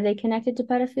that's why they connected to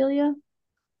pedophilia?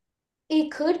 It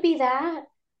could be that.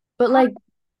 But I like,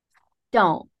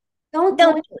 don't. don't do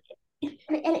Don't it. do it.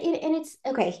 And it's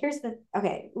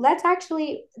okay. Let's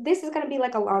actually, this is gonna be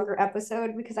like a longer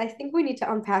episode because I think we need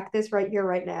to unpack this right here,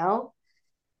 right now.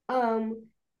 Um,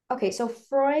 okay, so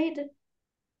Freud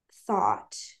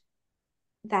thought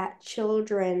that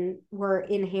children were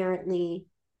inherently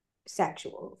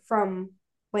sexual from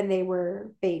when they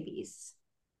were babies.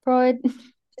 Freud.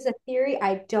 It's a theory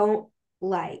I don't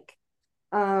like.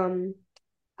 Um,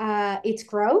 it's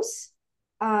gross.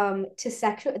 To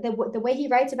sexual the way he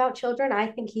writes about children, I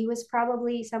think he was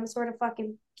probably some sort of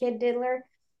fucking kid diddler.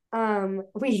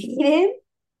 We hate him.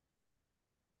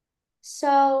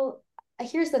 So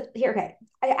here. Okay,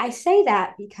 I say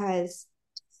that because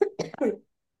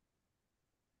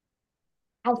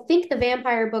I think the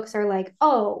vampire books are like,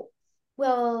 oh,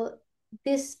 well,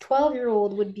 this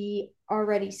 12-year-old would be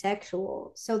already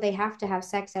sexual, so they have to have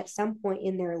sex at some point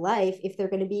in their life if they're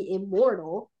going to be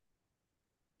immortal.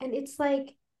 And it's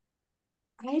like,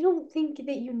 I don't think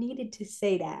that you needed to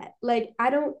say that. Like, I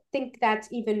don't think that's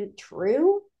even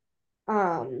true.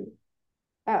 Um,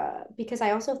 because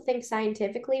I also think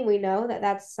scientifically we know that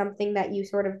that's something that you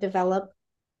sort of develop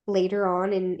later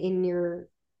on in your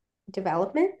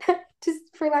development, just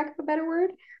for lack of a better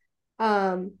word.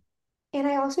 Um, And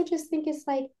I also just think it's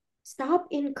like, stop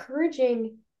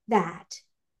encouraging that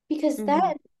because then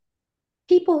Hmm.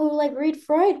 people who like read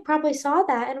Freud probably saw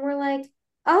that and were like,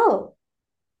 oh,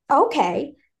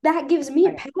 okay, that gives me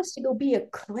a Right. pass to go be a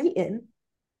Creighton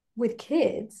with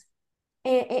kids.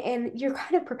 And you're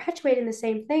kind of perpetuating the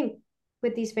same thing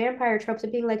with these vampire tropes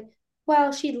of being like,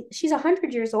 well, she's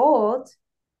 100 years old.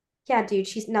 Yeah, dude,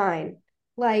 she's 9.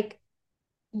 Like,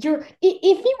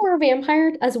 if you were a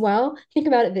vampire as well, think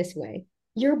about it this way.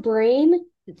 Your brain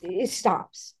it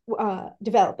stops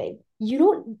developing. You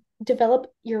don't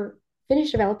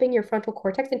finish developing your frontal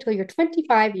cortex until you're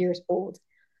 25 years old.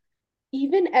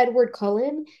 Even Edward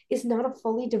Cullen is not a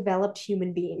fully developed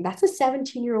human being. That's a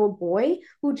 17-year-old boy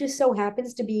who just so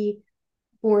happens to be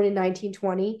born in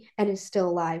 1920 and is still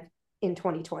alive in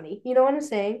 2020. You know what I'm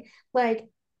saying? Like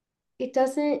it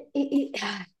doesn't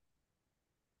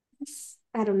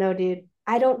I don't know, dude.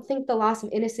 I don't think the loss of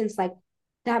innocence, like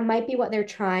that might be what they're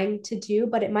trying to do,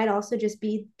 but it might also just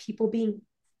be people being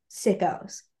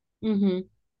sickos. Mm-hmm.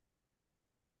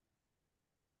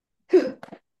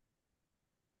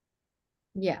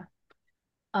 Yeah.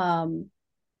 Um,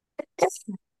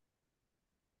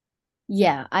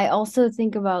 yeah, I also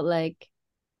think about like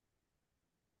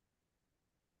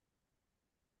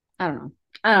I don't know.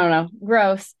 I don't know.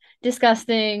 Gross.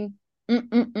 Disgusting.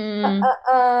 Mm-mm-mm.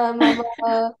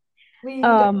 Mama, we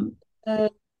don't.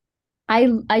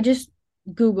 Um, I just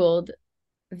Googled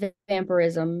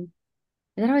vampirism.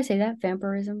 Is that how I say that?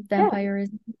 Vampirism, Yeah,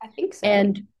 vampirism, I think so.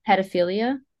 and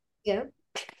pedophilia, Yeah.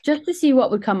 just to see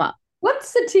what would come up.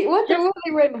 What's the tea? Just What are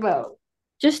they writing about?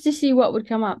 just to see what would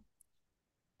come up.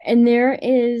 And there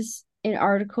is an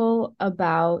article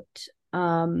about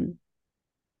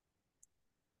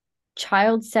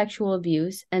child sexual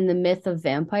abuse and the myth of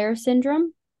vampire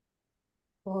syndrome.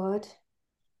 What?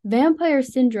 Vampire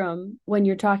syndrome, when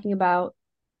you're talking about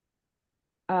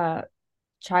uh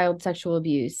child sexual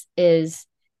abuse, is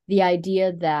the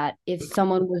idea that if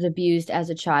someone was abused as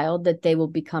a child, that they will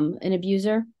become an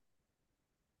abuser.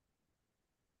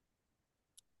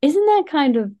 Isn't that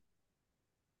kind of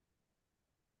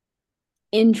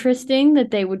interesting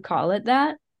that they would call it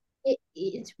that?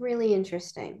 It's really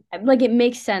interesting. Like it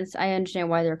makes sense. I understand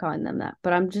why they're calling them that,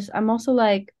 but I'm also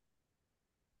like,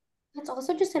 That's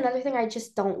also just another thing I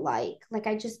just don't like. Like,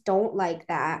 I just don't like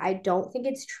that. I don't think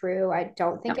it's true. I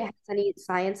don't think no. it has any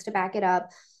science to back it up.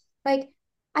 Like,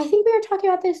 I think we were talking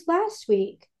about this last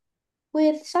week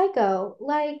with Psycho.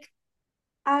 Like,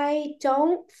 I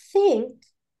don't think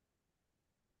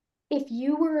if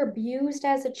you were abused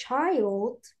as a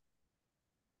child,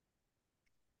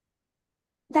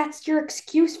 that's your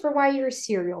excuse for why you're a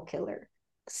serial killer.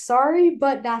 Sorry,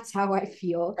 but that's how I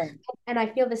feel. Right. And I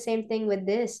feel the same thing with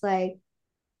this. Like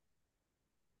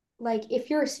if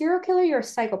you're a serial killer, you're a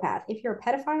psychopath. If you're a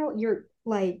pedophile, you're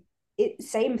like it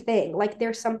same thing. Like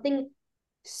there's something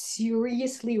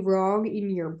seriously wrong in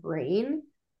your brain.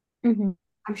 Mm-hmm.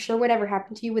 I'm sure whatever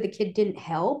happened to you with a kid didn't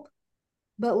help,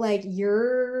 but like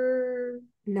you're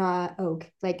not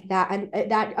okay. Like that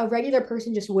and that a regular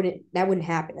person just wouldn't that wouldn't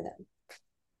happen to them.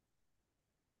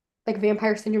 Like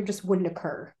vampire syndrome just wouldn't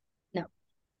occur. No.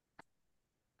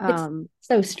 It's Um,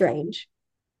 so strange.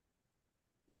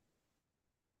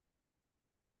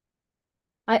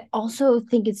 I also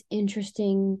think it's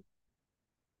interesting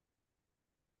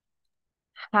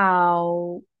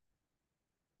how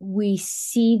we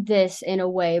see this in a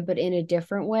way, but in a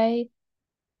different way.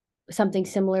 Something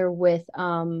similar with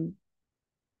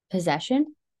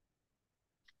possession.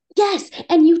 Yes,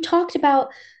 and you talked about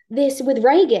this with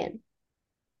Reagan.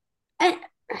 And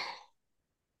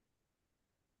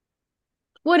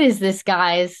What is this,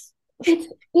 guys?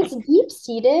 it's deep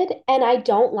seated and I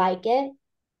don't like it.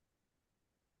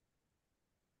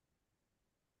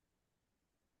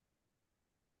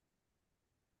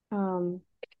 Um,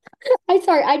 I'm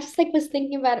sorry, I just like was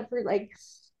thinking about it for like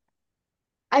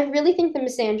I really think the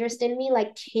misandrist in me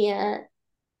like can't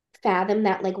fathom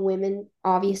that like women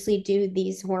obviously do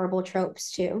these horrible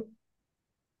tropes too.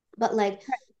 But like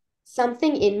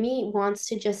something in me wants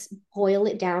to just boil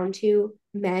it down to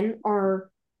men are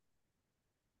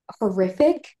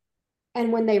horrific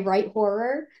and when they write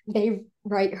horror, they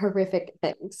write horrific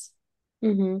things.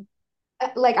 mhm.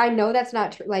 Like I know that's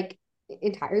not true like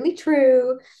entirely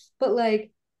true, but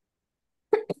like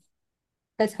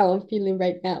that's how I'm feeling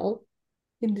right now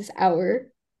in this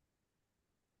hour.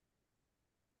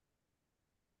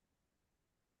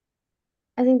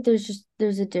 I think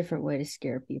there's a different way to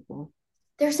scare people.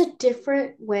 There's a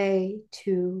different way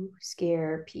to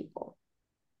scare people.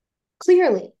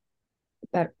 Clearly.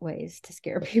 Better ways to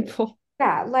scare people.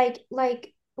 Yeah,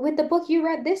 like with the book you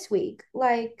read this week,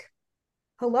 like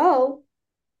hello,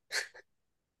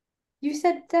 you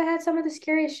said that had some of the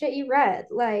scariest shit you read.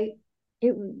 Like,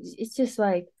 It's just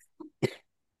like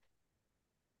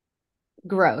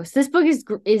gross. This book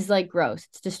is like gross.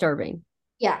 It's disturbing.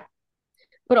 yeah,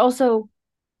 But also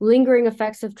lingering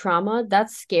effects of trauma,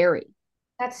 that's scary.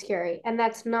 that's scary. And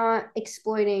that's not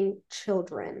exploiting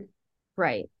children.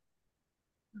 Right.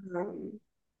 Um,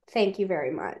 thank you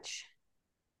very much.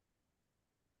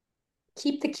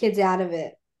 Keep the kids out of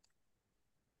it.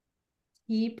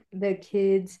 Keep the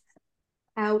kids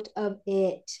out of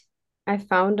it. I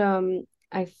found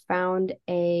I found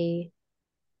a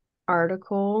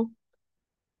article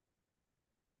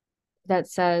that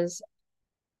says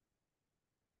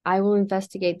I will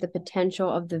investigate the potential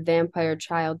of the vampire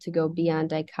child to go beyond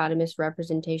dichotomous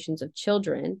representations of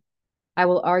children I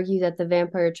will argue that The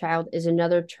Vampire Child is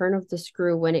another turn of the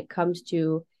screw when it comes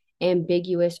to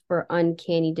ambiguous or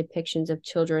uncanny depictions of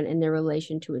children and their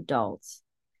relation to adults.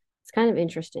 It's kind of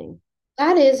interesting.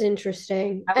 That is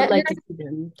interesting. I would like to see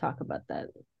them talk about that.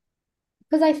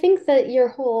 Because I think that your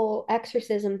whole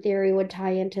exorcism theory would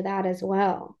tie into that as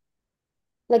well.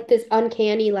 Like this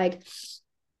uncanny like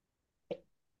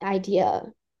idea.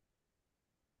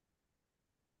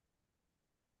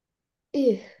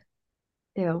 Ew.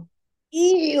 Ew.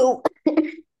 Ew.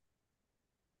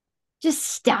 Just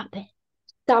stop it.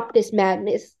 Stop this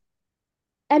madness.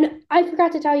 And I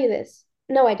forgot to tell you this.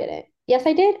 No, I didn't. Yes,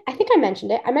 I did. I think I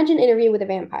mentioned it. I mentioned Interview with a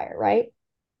Vampire, right?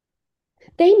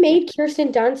 They Yeah. made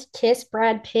Kirsten Dunst kiss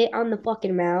Brad Pitt on the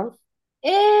fucking mouth.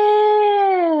 Why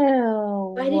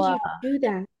did Ew. you do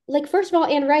that? Like, first of all,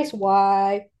 Anne Rice,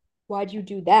 why? Why'd you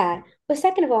do that? But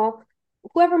second of all,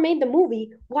 whoever made the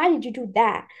movie, why did you do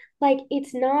that? Like,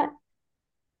 it's not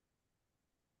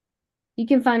You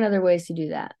can find other ways to do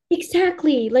that.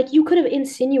 exactly like you could have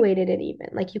insinuated it even.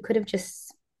 Like, you could have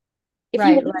just, if you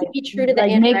Right, wanted to right. be true to the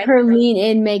Like Anne make Rice, her lean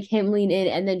in, make him lean in,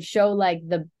 and then show like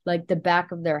the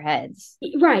back of their heads.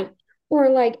 right? Or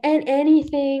like, and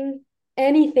anything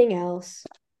else,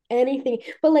 anything.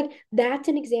 But like, that's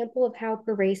an example of how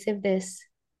pervasive this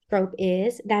trope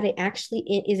is, that it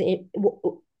actually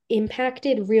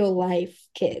impacted real life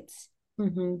kids.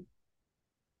 Mm-hmm.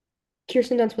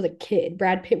 Kirsten Dunst was a kid.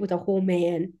 Brad Pitt was a whole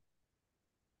man.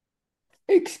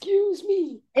 Excuse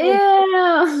me. Ew.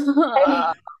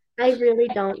 I really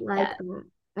don't like Yeah. that.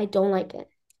 I don't like it.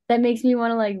 That makes me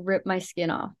want to like rip my skin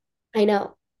off. I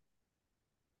know.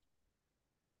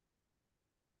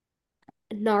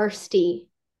 Nasty.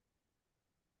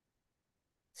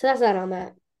 So that's that on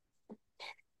that.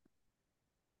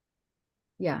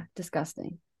 Yeah,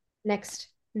 disgusting. Next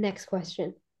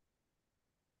question.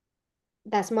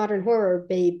 That's modern horror,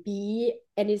 baby.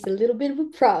 And it's a little bit of a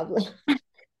problem.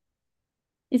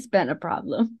 It's been a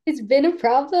problem. It's been a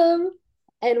problem,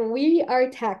 and we are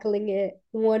tackling it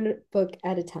one book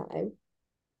at a time.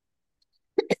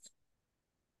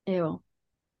 Ew.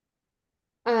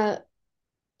 Uh,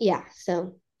 yeah,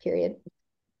 so period.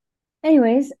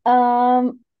 Anyways,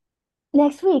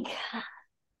 next week.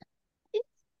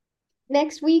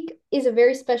 Next week is a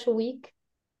very special week.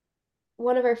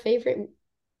 One of our favorite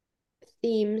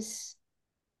themes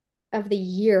of the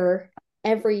year.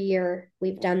 Every year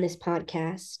we've done this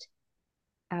podcast.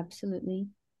 Absolutely.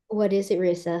 What is it,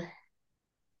 Rissa?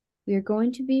 We are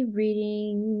going to be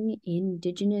reading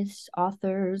Indigenous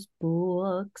authors'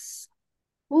 books.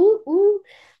 Woo, woo.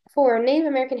 For Native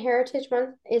American Heritage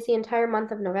Month is the entire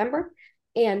month of November,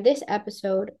 and this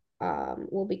episode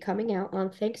will be coming out on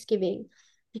Thanksgiving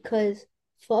because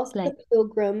fuck Slay. the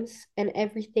pilgrims and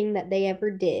everything that they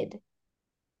ever did.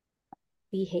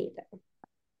 We hate them.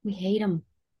 We hate them.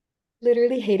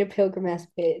 Literally hate a pilgrim ass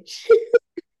bitch.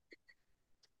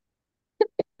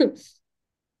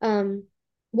 Um,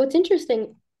 what's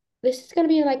interesting, this is gonna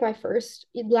be like my first.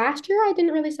 Last year, I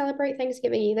didn't really celebrate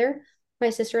Thanksgiving either. My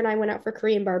sister and I went out for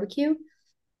Korean barbecue,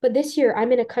 but this year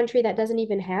I'm in a country that doesn't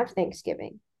even have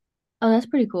Thanksgiving, Oh, that's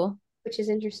pretty cool. which is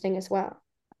interesting as well.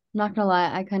 Not gonna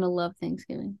lie, I kind of love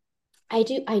Thanksgiving. I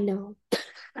do, I know.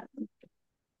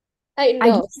 I I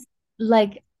know. just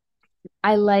like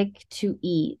I like to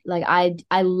eat. Like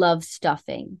I love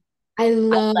stuffing. I I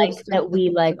love like stuff. that we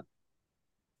like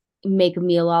make a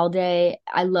meal all day.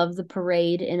 I love the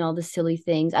parade and all the silly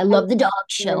things. I I love the dog love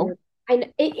show. I know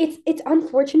it's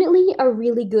unfortunately a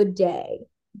really good day.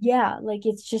 Yeah, like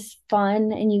it's just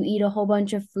fun and you eat a whole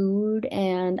bunch of food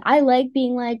and I like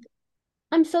being like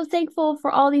I'm so thankful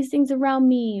for all these things around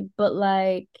me, but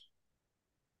like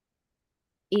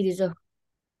it is a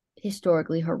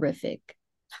historically horrific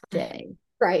day.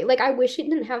 Right. Like I wish it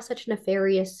didn't have such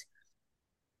nefarious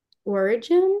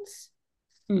origins.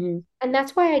 Hmm. And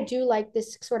that's why I do like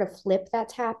this sort of flip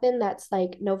that's happened. That's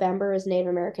like November is Native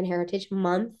American Heritage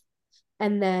Month.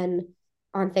 And then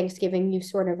on Thanksgiving, you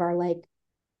sort of are like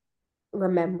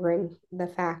remembering the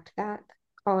fact that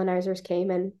colonizers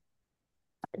came and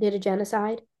did a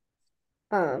genocide.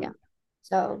 Yeah.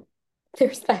 So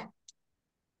there's that.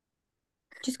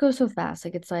 Just goes so fast.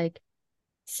 Like it's like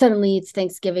suddenly it's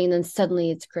Thanksgiving, then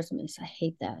suddenly it's Christmas. I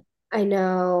hate that. I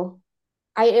know.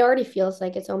 It already feels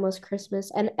like it's almost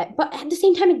Christmas. And but at the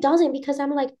same time it doesn't because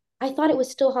I'm like, I thought it was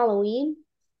still Halloween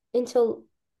until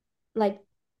like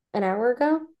an hour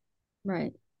ago.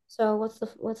 Right. So what's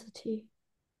the tea?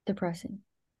 Depressing.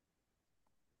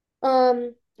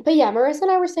 But yeah, Marissa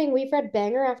and I were saying we've read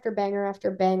banger after banger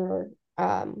after banger.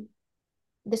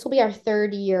 This will be our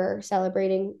third year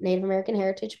celebrating Native American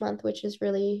Heritage Month, which is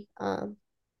really on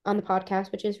the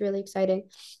podcast, which is really exciting.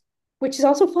 which is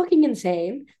also fucking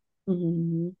insane.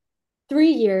 Mm-hmm. 3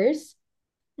 years.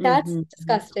 That's Mm-hmm.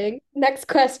 disgusting. Next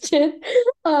question.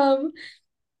 Um,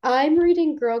 I'm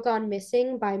reading Girl Gone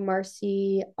Missing by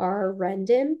Marcy R.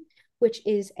 Rendon, which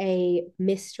is a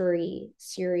mystery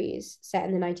series set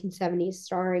in the 1970s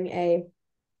starring a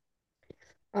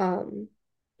um,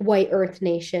 white Earth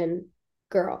Nation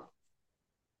girl.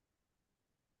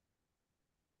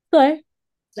 But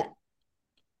So,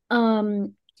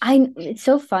 um, I it's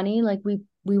so funny. Like we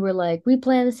were like we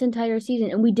planned this entire season,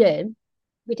 and we did.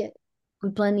 we did. We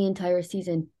planned the entire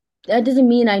season. That doesn't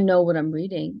mean I know what I'm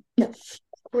reading. No,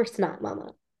 of course not,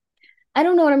 Mama. I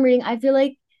don't know what I'm reading. I feel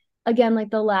like, again, like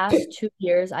the last 2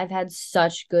 years, I've had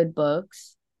such good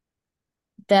books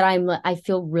that I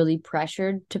feel really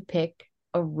pressured to pick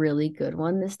a really good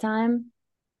one this time.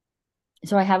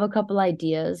 So I have a couple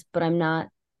ideas, but I'm not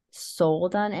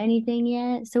sold on anything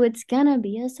yet. So it's gonna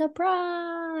be a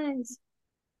surprise.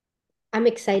 I'm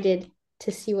excited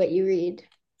to see what you read.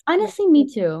 Honestly,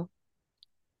 me too.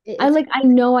 It's I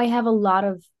know I have a lot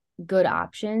of good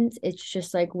options. It's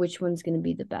just like which one's gonna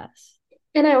be the best.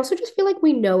 and I also just feel like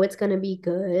we know it's gonna be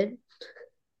good.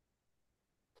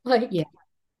 Yeah. Like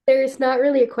there's not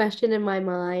really a question in my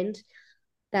mind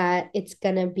that it's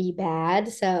gonna be bad.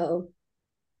 So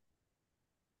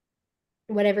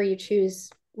whatever you choose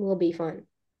will be fun.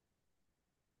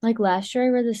 Like last year I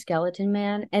read The Skeleton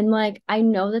Man and like I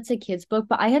know that's a kid's book,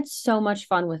 but I had so much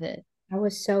fun with it. That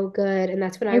was so good. And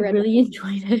that's when I really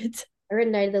enjoyed it. I read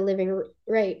Night of the Living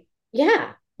right.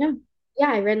 Yeah. Yeah.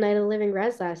 Yeah, I read Night of the Living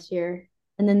Res last year.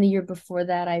 And then the year before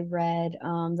that I read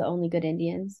The Only Good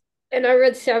Indians. And I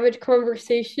read Savage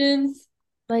Conversations.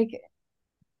 Like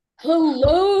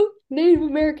Hello, Native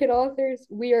American authors.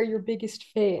 We are your biggest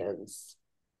fans.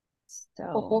 so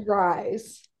All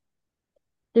rise.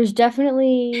 there's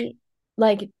definitely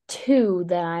like two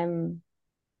that I'm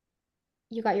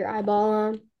You got your eyeball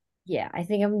on. yeah, I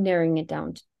think I'm narrowing it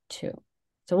down to two.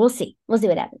 So we'll see. We'll see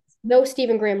what happens. No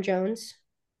Stephen Graham Jones.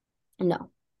 No.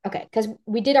 Okay, because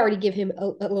we did already give him a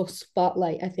little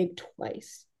spotlight, I think,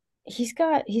 twice. He's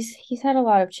had a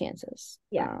lot of chances.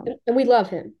 Yeah, and we love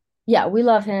him. Yeah, we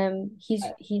love him.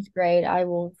 He's great. I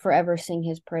will forever sing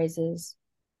his praises.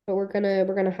 But we're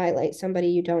gonna highlight somebody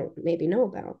you don't maybe know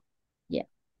about. Yeah.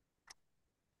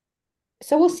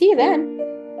 So we'll see you then.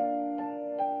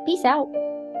 Peace out.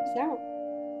 Peace out.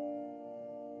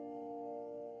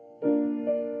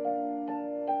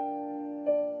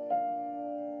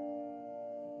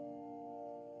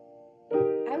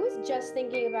 I was just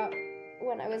thinking about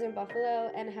when I was in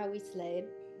Buffalo and how we slayed.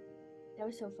 That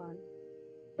was so fun.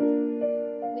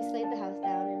 We slayed the house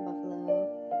down.